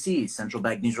CBDCs, central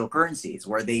bank digital currencies,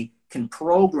 where they can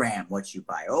program what you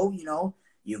buy. Oh,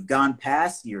 you've gone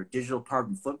past your digital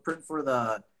carbon footprint for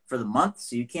the month,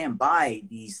 so you can't buy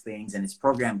these things, and it's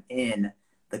programmed in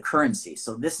the currency.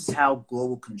 So this is how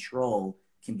global control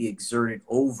can be exerted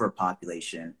over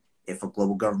population if a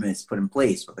global government is put in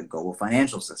place with a global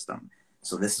financial system.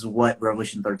 So this is what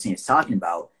Revelation 13 is talking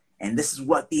about, and this is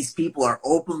what these people are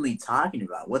openly talking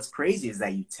about. What's crazy is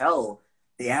that you tell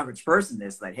the average person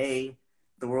this, like, hey,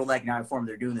 the World Economic Forum,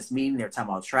 they're doing this meeting, they're talking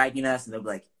about tracking us, and they'll be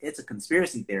like, it's a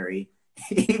conspiracy theory,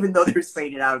 even though they're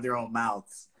saying it out of their own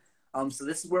mouths. So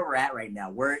this is where we're at right now,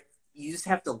 where you just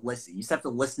have to listen. You just have to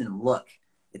listen and look.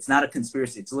 It's not a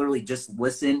conspiracy. It's literally just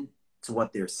listen to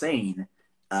what they're saying,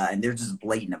 and they're just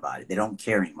blatant about it. They don't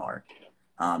care anymore.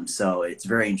 So it's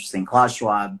very interesting. Klaus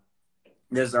Schwab,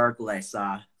 there's an article that I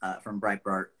saw from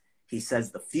Breitbart. He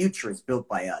says the future is built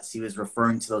by us. He was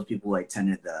referring to those people who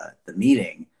attended the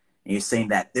meeting, and he was saying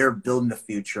that they're building the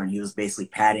future, and he was basically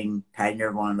patting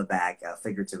everyone on the back,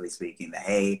 figuratively speaking, that,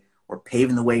 hey, we're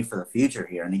paving the way for the future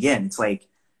here. And again, it's like,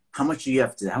 how much do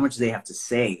they have to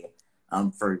say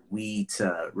for we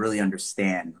to really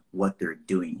understand what they're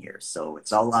doing here? So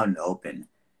it's all out in the open,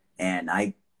 and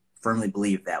I firmly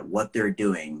believe that what they're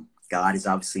doing, God is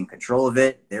obviously in control of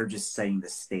it. They're just setting the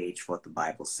stage for what the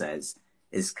Bible says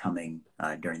is coming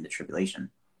during the tribulation.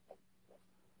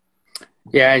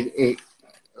 Yeah,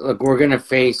 look, we're going to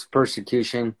face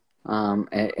persecution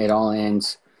at all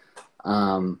ends.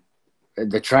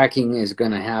 The tracking is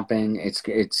going to happen.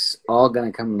 It's all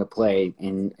going to come into play,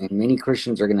 and many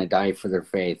Christians are going to die for their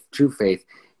faith, true faith,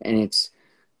 and it's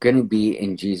going to be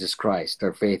in Jesus Christ,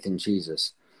 their faith in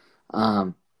Jesus.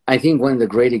 I think one of the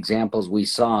great examples we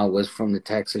saw was from the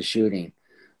Texas shooting.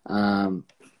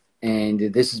 And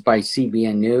this is by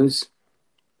CBN News.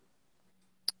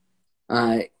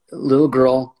 Little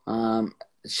girl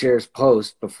shares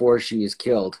post before she is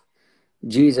killed.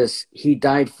 Jesus, he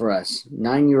died for us.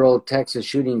 9-year-old Texas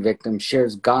shooting victim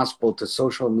shares gospel to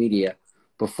social media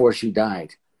before she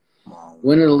died.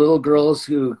 One of the little girls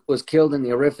who was killed in the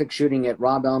horrific shooting at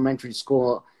Robb Elementary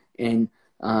School in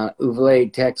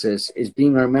Uvalde, Texas, is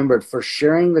being remembered for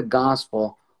sharing the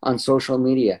gospel on social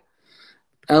media.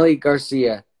 Ellie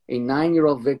Garcia, a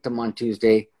 9-year-old victim on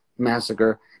Tuesday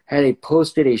massacre, had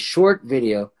posted a short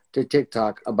video to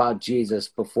TikTok about Jesus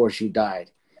before she died.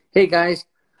 Hey guys,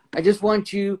 I just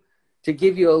want you to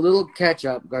give you a little catch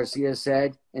up, Garcia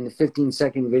said in the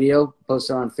 15-second video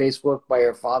posted on Facebook by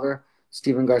her father,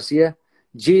 Stephen Garcia.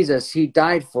 Jesus, he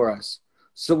died for us.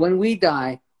 So when we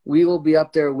die, we will be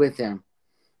up there with him.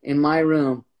 In my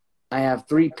room, I have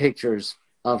 3 pictures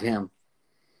of him.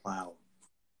 Wow.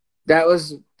 That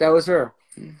was her.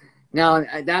 Now,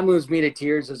 that moves me to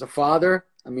tears as a father.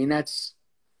 I mean, that's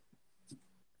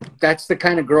the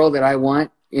kind of girl that I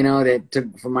want,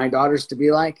 for my daughters to be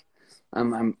like.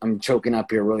 I'm choking up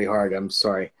here really hard. I'm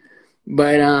sorry.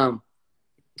 But,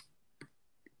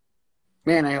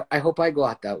 man, I hope I go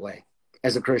out that way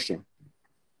as a Christian.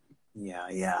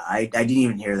 Yeah. I didn't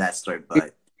even hear that story,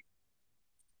 but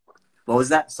what was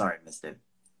that? Sorry, I missed it.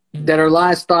 That her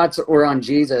last thoughts were on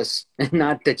Jesus and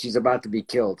not that she's about to be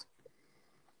killed.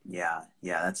 Yeah,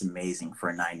 that's amazing for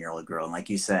a 9-year-old girl. And like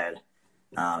you said,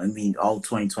 all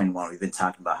 2021, we've been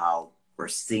talking about how we're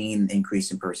seeing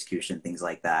increase in persecution, things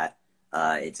like that.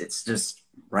 It's just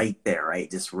right there, right?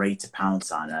 Just ready to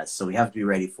pounce on us. So we have to be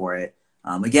ready for it.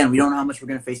 Again, we don't know how much we're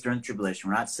going to face during the tribulation.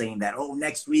 We're not saying that,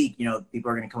 next week,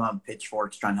 people are going to come out with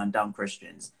pitchforks trying to hunt down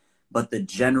Christians. But the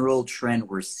general trend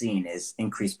we're seeing is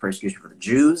increased persecution for the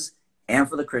Jews and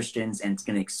for the Christians, and it's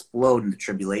going to explode in the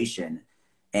tribulation.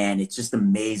 And it's just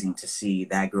amazing to see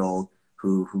that girl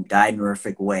who died in a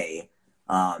horrific way.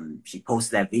 She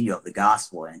posted that video of the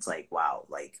gospel, and it's like, wow,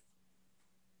 like,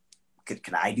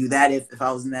 could I do that if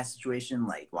I was in that situation?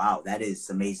 Like, wow, that is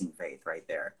amazing faith right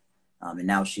there. And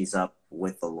now she's up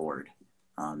with the Lord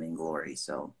in glory.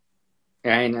 So,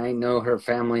 and I know her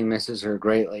family misses her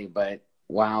greatly, but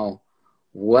wow,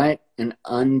 what an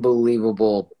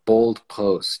unbelievable bold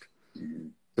post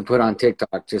to put on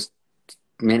TikTok just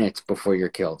minutes before you're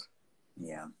killed.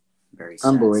 Yeah, very sad.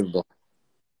 Unbelievable.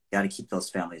 Got to keep those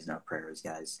families in our prayers,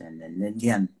 guys. And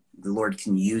again, the Lord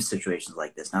can use situations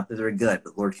like this. Not that they're good,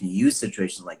 but the Lord can use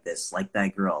situations like this, like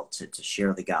that girl, to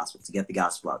share the gospel, to get the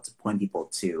gospel out, to point people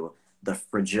to the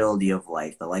fragility of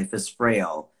life. The life is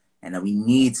frail, and that we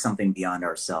need something beyond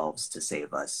ourselves to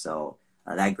save us. So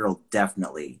that girl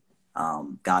definitely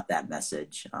got that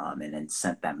message, and then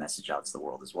sent that message out to the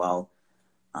world as well.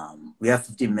 We have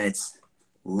 15 minutes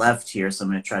left here, so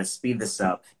I'm going to try to speed this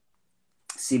up.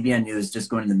 CBN News, just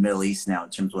going to the Middle East now in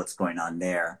terms of what's going on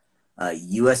there.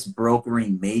 U.S.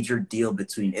 brokering major deal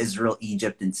between Israel,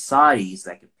 Egypt, and Saudis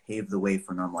that could pave the way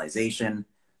for normalization.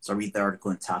 So I'll read the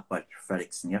article and talk about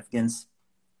prophetic significance.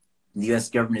 The U.S.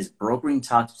 government is brokering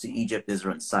talks between Egypt,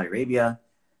 Israel, and Saudi Arabia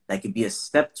that could be a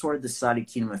step toward the Saudi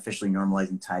kingdom officially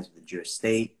normalizing ties with the Jewish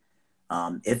state.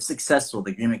 If successful,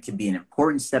 the agreement could be an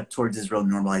important step towards Israel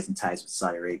normalizing ties with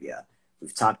Saudi Arabia.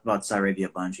 We've talked about Saudi Arabia a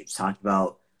bunch. We've talked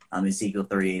about Ezekiel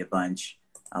 38 a bunch.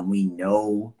 We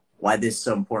know why this is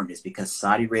so important is because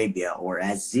Saudi Arabia, or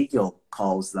as Ezekiel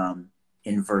calls them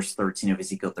in verse 13 of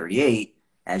Ezekiel 38,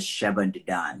 as Sheba and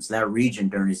Dedan. So that region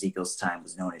during Ezekiel's time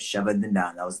was known as Sheba and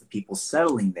Dedan. That was the people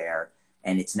settling there,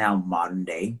 and it's now modern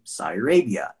day Saudi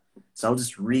Arabia. So I'll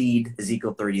just read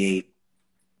Ezekiel 38,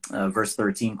 verse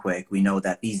 13 quick. We know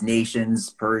that these nations,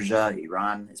 Persia,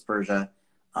 Iran is Persia,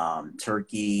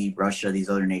 Turkey, Russia, these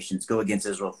other nations go against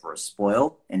Israel for a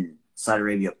spoil, and Saudi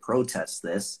Arabia protests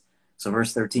this. So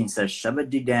verse 13 says, Sheba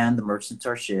Dedan, the merchant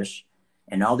Tarshish,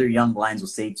 and all their young lions will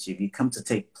say to you, if you come to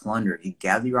take plunder, if you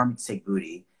gather your army to take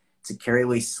booty, to carry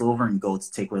away silver and gold,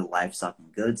 to take away livestock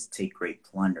and goods, to take great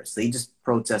plunder. So they just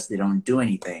protest, they don't do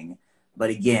anything.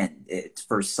 But again, it's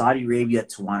for Saudi Arabia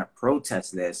to want to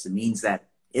protest this, it means that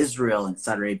Israel and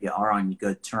Saudi Arabia are on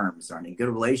good terms, are in a good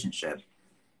relationship.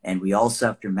 And we also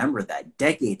have to remember that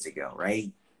decades ago,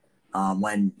 right?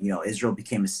 When, Israel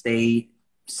became a state,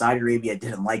 Saudi Arabia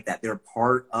didn't like that. They're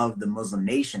part of the Muslim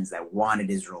nations that wanted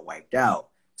Israel wiped out.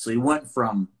 So he went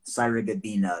from Saudi Arabia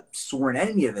being a sworn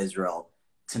enemy of Israel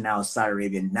to now Saudi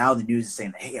Arabia. Now the news is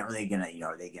saying, hey, are they gonna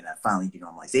finally do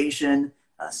normalization?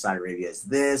 Saudi Arabia is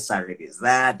this, Saudi Arabia is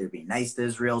that. They're being nice to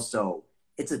Israel. So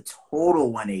it's a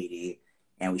total 180,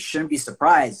 and we shouldn't be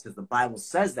surprised because the Bible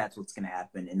says that's what's going to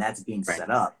happen, and that's being set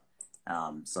up.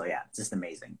 So yeah, it's just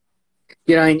amazing.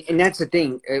 And that's the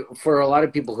thing for a lot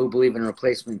of people who believe in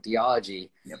replacement theology.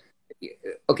 Yep.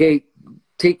 Okay,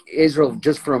 take Israel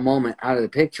just for a moment out of the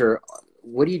picture.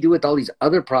 What do you do with all these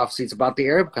other prophecies about the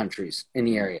Arab countries in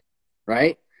the area,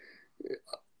 right?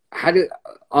 How do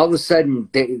all of a sudden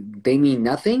they mean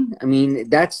nothing? I mean,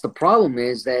 that's the problem,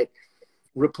 is that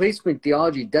replacement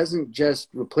theology doesn't just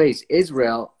replace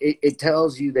Israel. It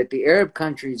tells you that the Arab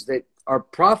countries that are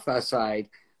prophesied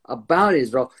about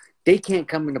Israel, they can't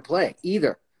come into play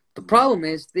either. The problem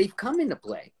is they've come into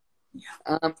play.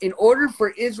 In order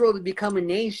for Israel to become a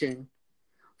nation,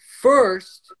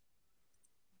 first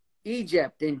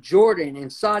Egypt and Jordan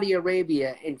and Saudi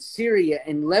Arabia and Syria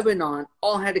and Lebanon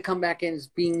all had to come back in as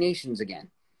being nations again.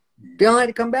 They all had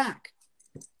to come back.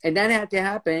 And that had to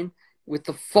happen with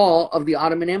the fall of the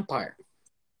Ottoman Empire.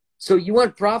 So you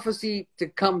want prophecy to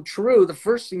come true, the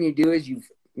first thing you do is you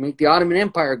make the Ottoman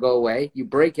Empire go away, you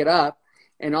break it up,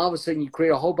 and all of a sudden you create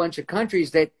a whole bunch of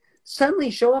countries that suddenly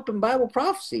show up in Bible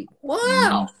prophecy.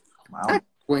 Wow. That's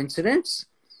a coincidence.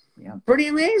 Yeah. Pretty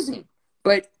amazing.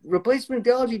 But replacement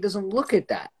theology doesn't look at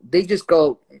that. They just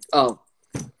go, oh,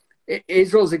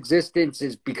 Israel's existence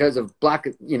is because of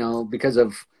because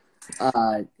of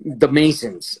the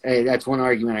Masons. That's one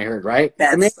argument I heard, right?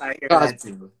 I hear that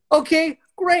too. Okay,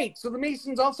 great. So the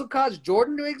Masons also caused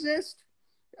Jordan to exist,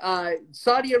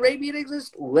 Saudi Arabia to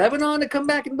exist, Lebanon to come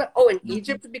back, and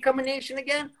Egypt to become a nation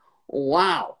again?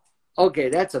 Wow. Okay,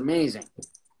 that's amazing.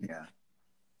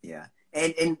 Yeah.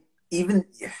 And even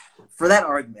for that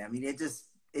argument, I mean, it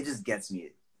just gets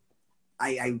me.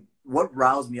 What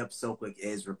riles me up so quick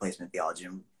is replacement theology.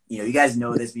 And, you guys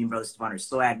know this. Me and Brother Stefan are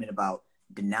so adamant about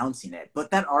denouncing it. But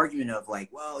that argument of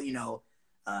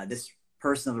this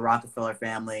person of the Rockefeller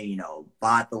family,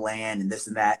 bought the land and this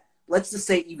and that. Let's just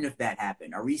say, even if that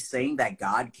happened, are we saying that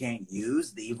God can't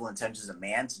use the evil intentions of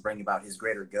man to bring about his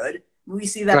greater good? We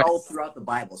see that all throughout the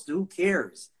Bible. So who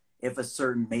cares if a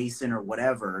certain Mason or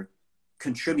whatever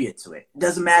contribute to it? It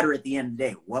doesn't matter at the end of the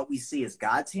day. What we see is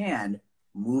God's hand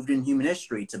moved in human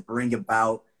history to bring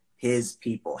about his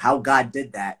people. How God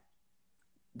did that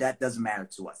doesn't matter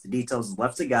to us. The details is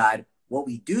left to God. What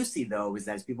we do see, though, is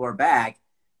that his people are back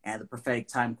and the prophetic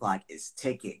time clock is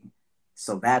ticking.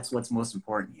 So that's what's most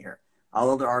important here. All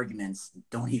other arguments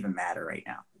don't even matter right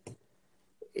now.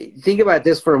 Think about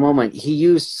this for a moment. He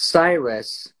used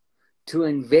Cyrus to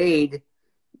invade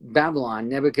Babylon,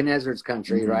 Nebuchadnezzar's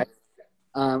country, right?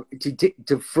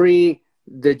 To free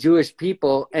the Jewish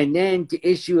people, and then to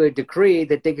issue a decree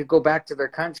that they could go back to their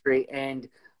country and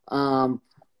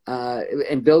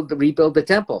rebuild the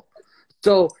temple.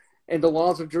 So, and the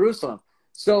walls of Jerusalem.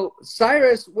 So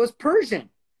Cyrus was Persian,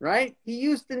 right? He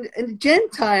used a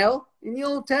Gentile in the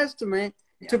Old Testament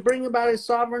to bring about his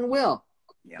sovereign will.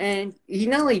 Yeah. And he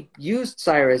not only used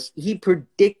Cyrus, he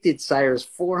predicted Cyrus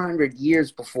 400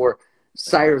 years before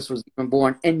Cyrus was even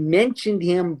born and mentioned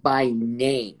him by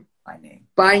name.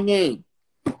 By name.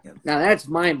 Yep. Now that's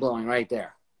mind-blowing right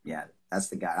there. Yeah, that's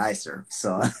the God I serve.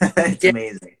 So it's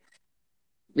amazing.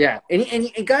 Yeah,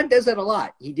 and God does that a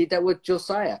lot. He did that with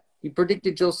Josiah. He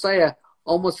predicted Josiah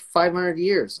almost 500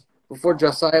 years before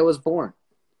Josiah was born.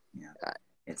 Yeah,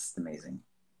 it's amazing.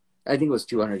 I think it was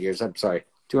 200 years. I'm sorry,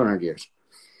 200 years.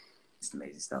 It's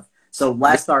amazing stuff. So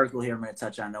last article here I'm going to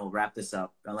touch on, and we'll wrap this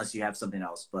up, unless you have something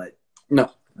else. But no,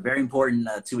 very important.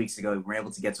 2 weeks ago, we were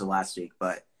able to get to last week,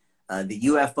 but the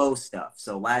UFO stuff.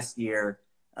 So last year,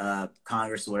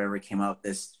 Congress or whatever came up with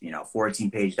this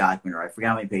 14-page document, or I forgot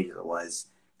how many pages it was,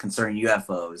 concerning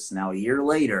UFOs. Now a year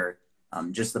later,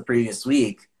 just the previous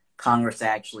week, Congress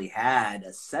actually had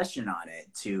a session on it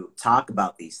to talk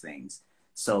about these things.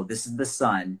 So this is the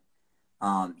Sun.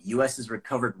 U.S. has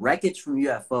recovered wreckage from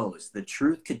UFOs. The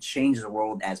truth could change the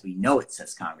world as we know it,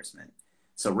 says Congressman.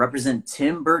 So Representative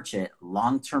Tim Burchett,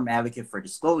 long-term advocate for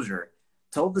disclosure,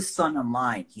 told the Sun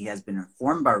online he has been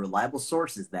informed by reliable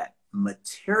sources that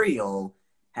material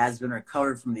has been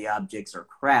recovered from the objects or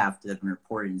craft that have been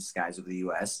reported in the skies over the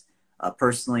U.S.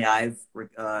 Personally, I've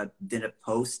did a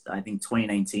post, I think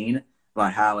 2019,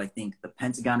 about how I think the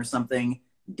Pentagon or something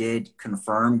did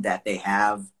confirm that they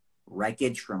have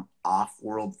wreckage from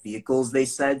off-world vehicles, they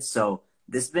said. So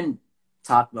this has been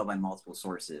talked about by multiple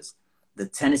sources. The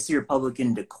Tennessee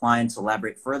Republican declined to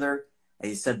elaborate further.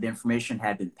 He said the information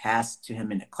had been passed to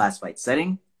him in a classified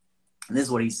setting. And this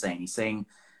is what he's saying. He's saying,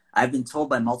 I've been told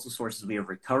by multiple sources we have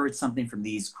recovered something from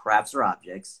these crafts or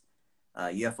objects.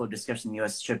 UFO discussion in the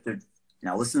U.S. shifted.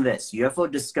 Now listen to this.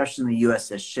 UFO discussion in the U.S.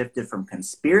 has shifted from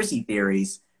conspiracy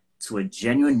theories to a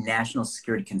genuine national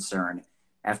security concern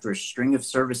after a string of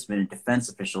servicemen and defense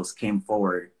officials came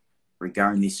forward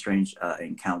regarding these strange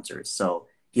encounters. So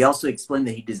he also explained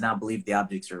that he does not believe the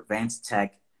objects are advanced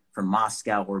tech from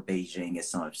Moscow or Beijing, as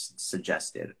some have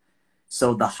suggested.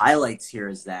 So the highlights here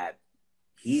is that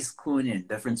he's cluing in,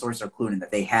 different sources are cluing in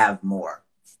that they have more,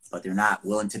 but they're not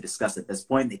willing to discuss at this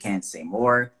point. They can't say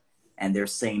more. And they're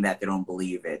saying that they don't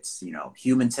believe it's,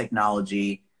 human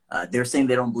technology. They're saying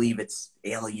they don't believe it's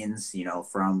aliens,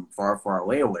 from far, far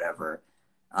away or whatever.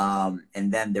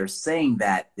 And then they're saying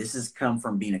that this has come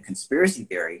from being a conspiracy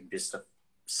theory just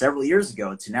several years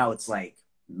ago to now it's like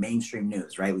mainstream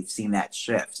news, right? We've seen that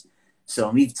shift. So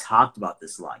we've talked about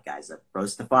this a lot, guys. Brother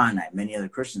Stefan and I, many other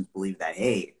Christians believe that,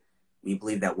 hey, we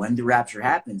believe that when the rapture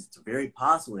happens, it's very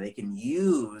possible they can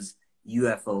use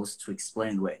UFOs to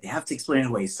explain away. They have to explain it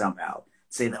away somehow.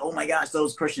 Say that, oh my gosh,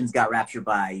 those Christians got raptured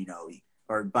by,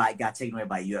 got taken away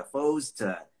by UFOs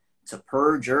to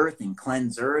purge Earth and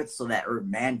cleanse Earth so that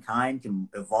mankind can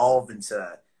evolve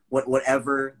into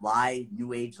whatever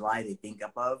New Age lie they think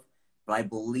up of. But I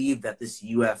believe that this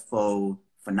UFO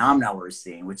phenomenon we're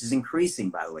seeing, which is increasing,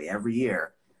 by the way, every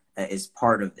year, is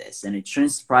part of this. And it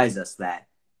shouldn't surprise us that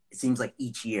it seems like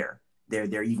each year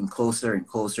they're even closer and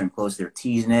closer and closer. They're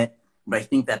teasing it. But I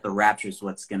think that the rapture is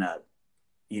what's going to,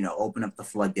 open up the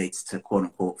floodgates to quote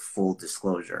unquote full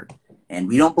disclosure. And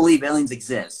we don't believe aliens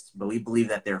exist, but we believe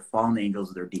that they're fallen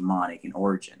angels that are demonic in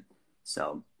origin.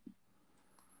 So.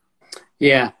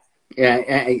 Yeah.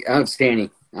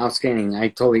 Outstanding. I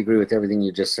totally agree with everything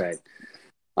you just said.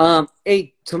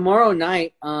 Hey, tomorrow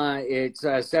night, it's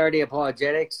Saturday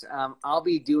Apologetics. I'll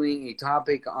be doing a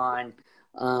topic on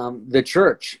the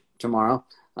church tomorrow,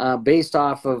 based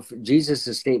off of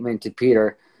Jesus' statement to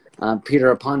Peter. Peter,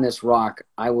 upon this rock,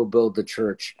 I will build the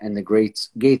church, and the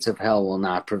gates of hell will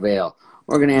not prevail.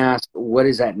 We're going to ask, what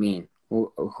does that mean?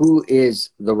 Who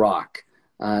is the rock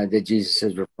that Jesus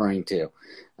is referring to?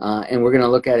 And we're going to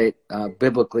look at it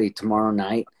biblically tomorrow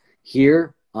night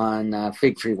here on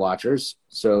Fig Tree Watchers.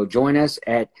 So join us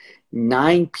at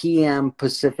 9 p.m.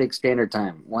 Pacific Standard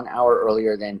Time, 1 hour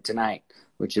earlier than tonight,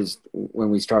 which is when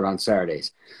we start on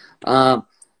Saturdays.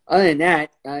 Other than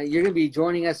that, you're going to be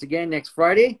joining us again next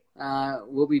Friday.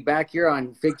 We'll be back here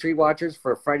on Fig Tree Watchers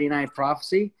for Friday Night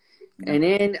Prophecy. And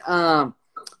then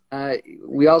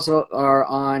we also are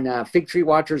on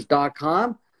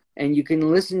figtreewatchers.com. And you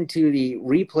can listen to the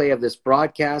replay of this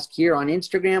broadcast here on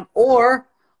Instagram or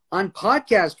on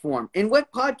podcast form. And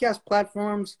what podcast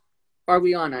platforms are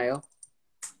we on, Ayo?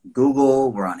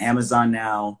 Google. We're on Amazon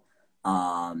now.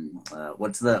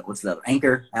 What's the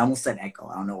Anchor? I almost said Echo.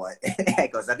 I don't know what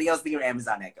Echo is. I think I was thinking of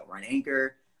Amazon Echo. We're on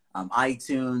Anchor,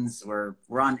 iTunes.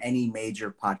 We're on any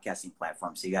major podcasting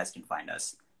platform, so you guys can find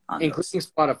us on including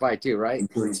those. Spotify too, right?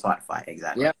 Including Spotify,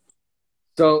 exactly. Yep.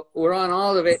 So we're on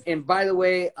all of it. And by the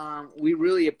way, we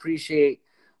really appreciate,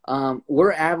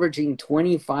 we're averaging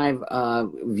 25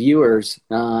 viewers,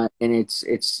 and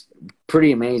it's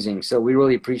pretty amazing. So we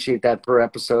really appreciate that per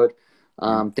episode.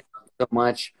 Thank you so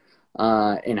much,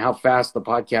 and how fast the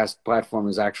podcast platform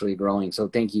is actually growing. So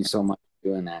thank you so much for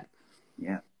doing that.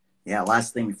 Yeah. Yeah.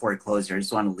 Last thing before we close here, I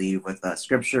just want to leave with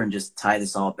scripture and just tie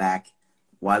this all back.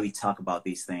 Why we talk about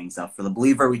these things. For the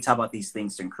believer, we talk about these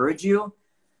things to encourage you.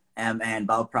 And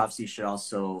Bible prophecy should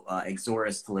also exhort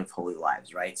us to live holy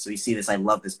lives, right? So you see this, I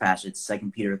love this passage,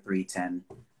 2 Peter 3:10,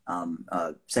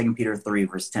 2 Peter 3,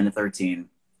 verse 10 to 13.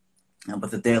 But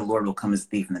the day of the Lord will come as a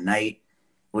thief in the night,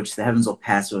 which the heavens will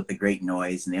pass with a great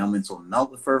noise, and the elements will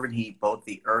melt with fervent heat, both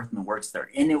the earth and the works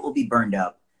therein it will be burned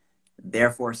up.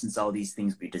 Therefore, since all these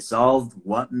things be dissolved,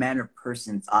 what manner of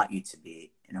persons ought you to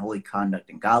be in holy conduct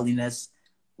and godliness,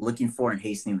 looking for and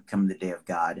hastening the coming of the day of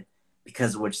God,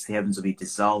 because of which the heavens will be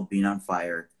dissolved, being on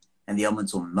fire, and the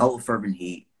elements will melt with fervent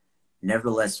heat.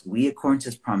 Nevertheless, we, according to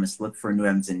his promise, look for a new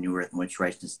heavens and new earth in which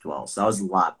righteousness dwells. So that was a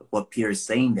lot. But what Peter is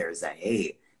saying there is that,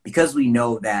 hey, because we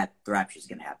know that the rapture is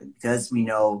going to happen, because we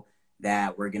know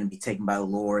that we're going to be taken by the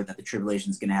Lord, that the tribulation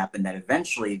is going to happen, that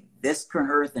eventually this current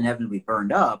earth and heaven will be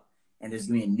burned up, and there's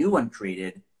going to be a new one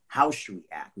created, how should we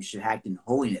act? We should act in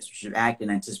holiness. We should act in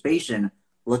anticipation,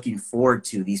 looking forward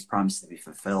to these promises to be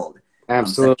fulfilled.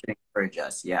 Absolutely. Encourage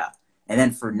us, yeah. And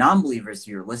then for non-believers, if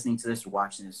you're listening to this or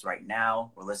watching this right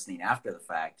now or listening after the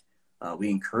fact, we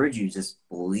encourage you to just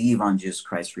believe on Jesus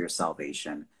Christ for your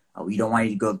salvation. We don't want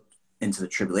you to go into the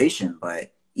tribulation,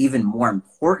 but even more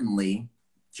importantly,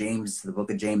 the book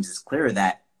of James is clear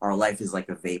that our life is like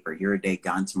a vapor. Here a day,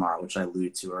 gone tomorrow, which I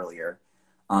alluded to earlier.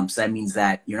 So that means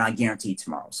that you're not guaranteed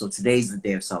tomorrow. So today's the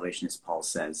day of salvation, as Paul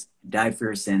says. He died for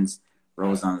your sins,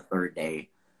 rose on the third day.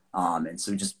 And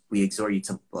so we exhort you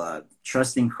to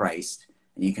trust in Christ.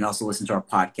 And you can also listen to our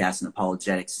podcast and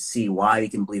apologetics to see why we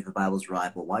can believe the Bible is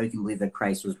reliable, why we can believe that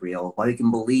Christ was real, why we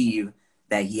can believe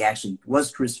that he actually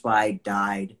was crucified,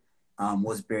 died,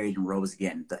 was buried, and rose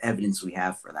again. The evidence we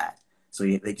have for that. So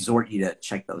we exhort you to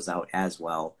check those out as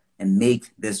well and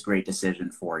make this great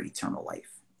decision for eternal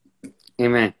life.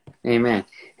 Amen. Amen.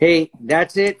 Hey,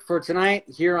 that's it for tonight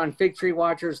here on Fig Tree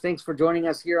Watchers. Thanks for joining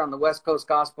us here on the West Coast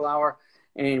Gospel Hour.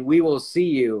 And we will see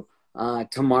you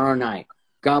tomorrow night.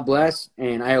 God bless.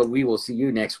 And we will see you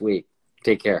next week.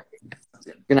 Take care.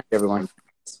 Good night, everyone.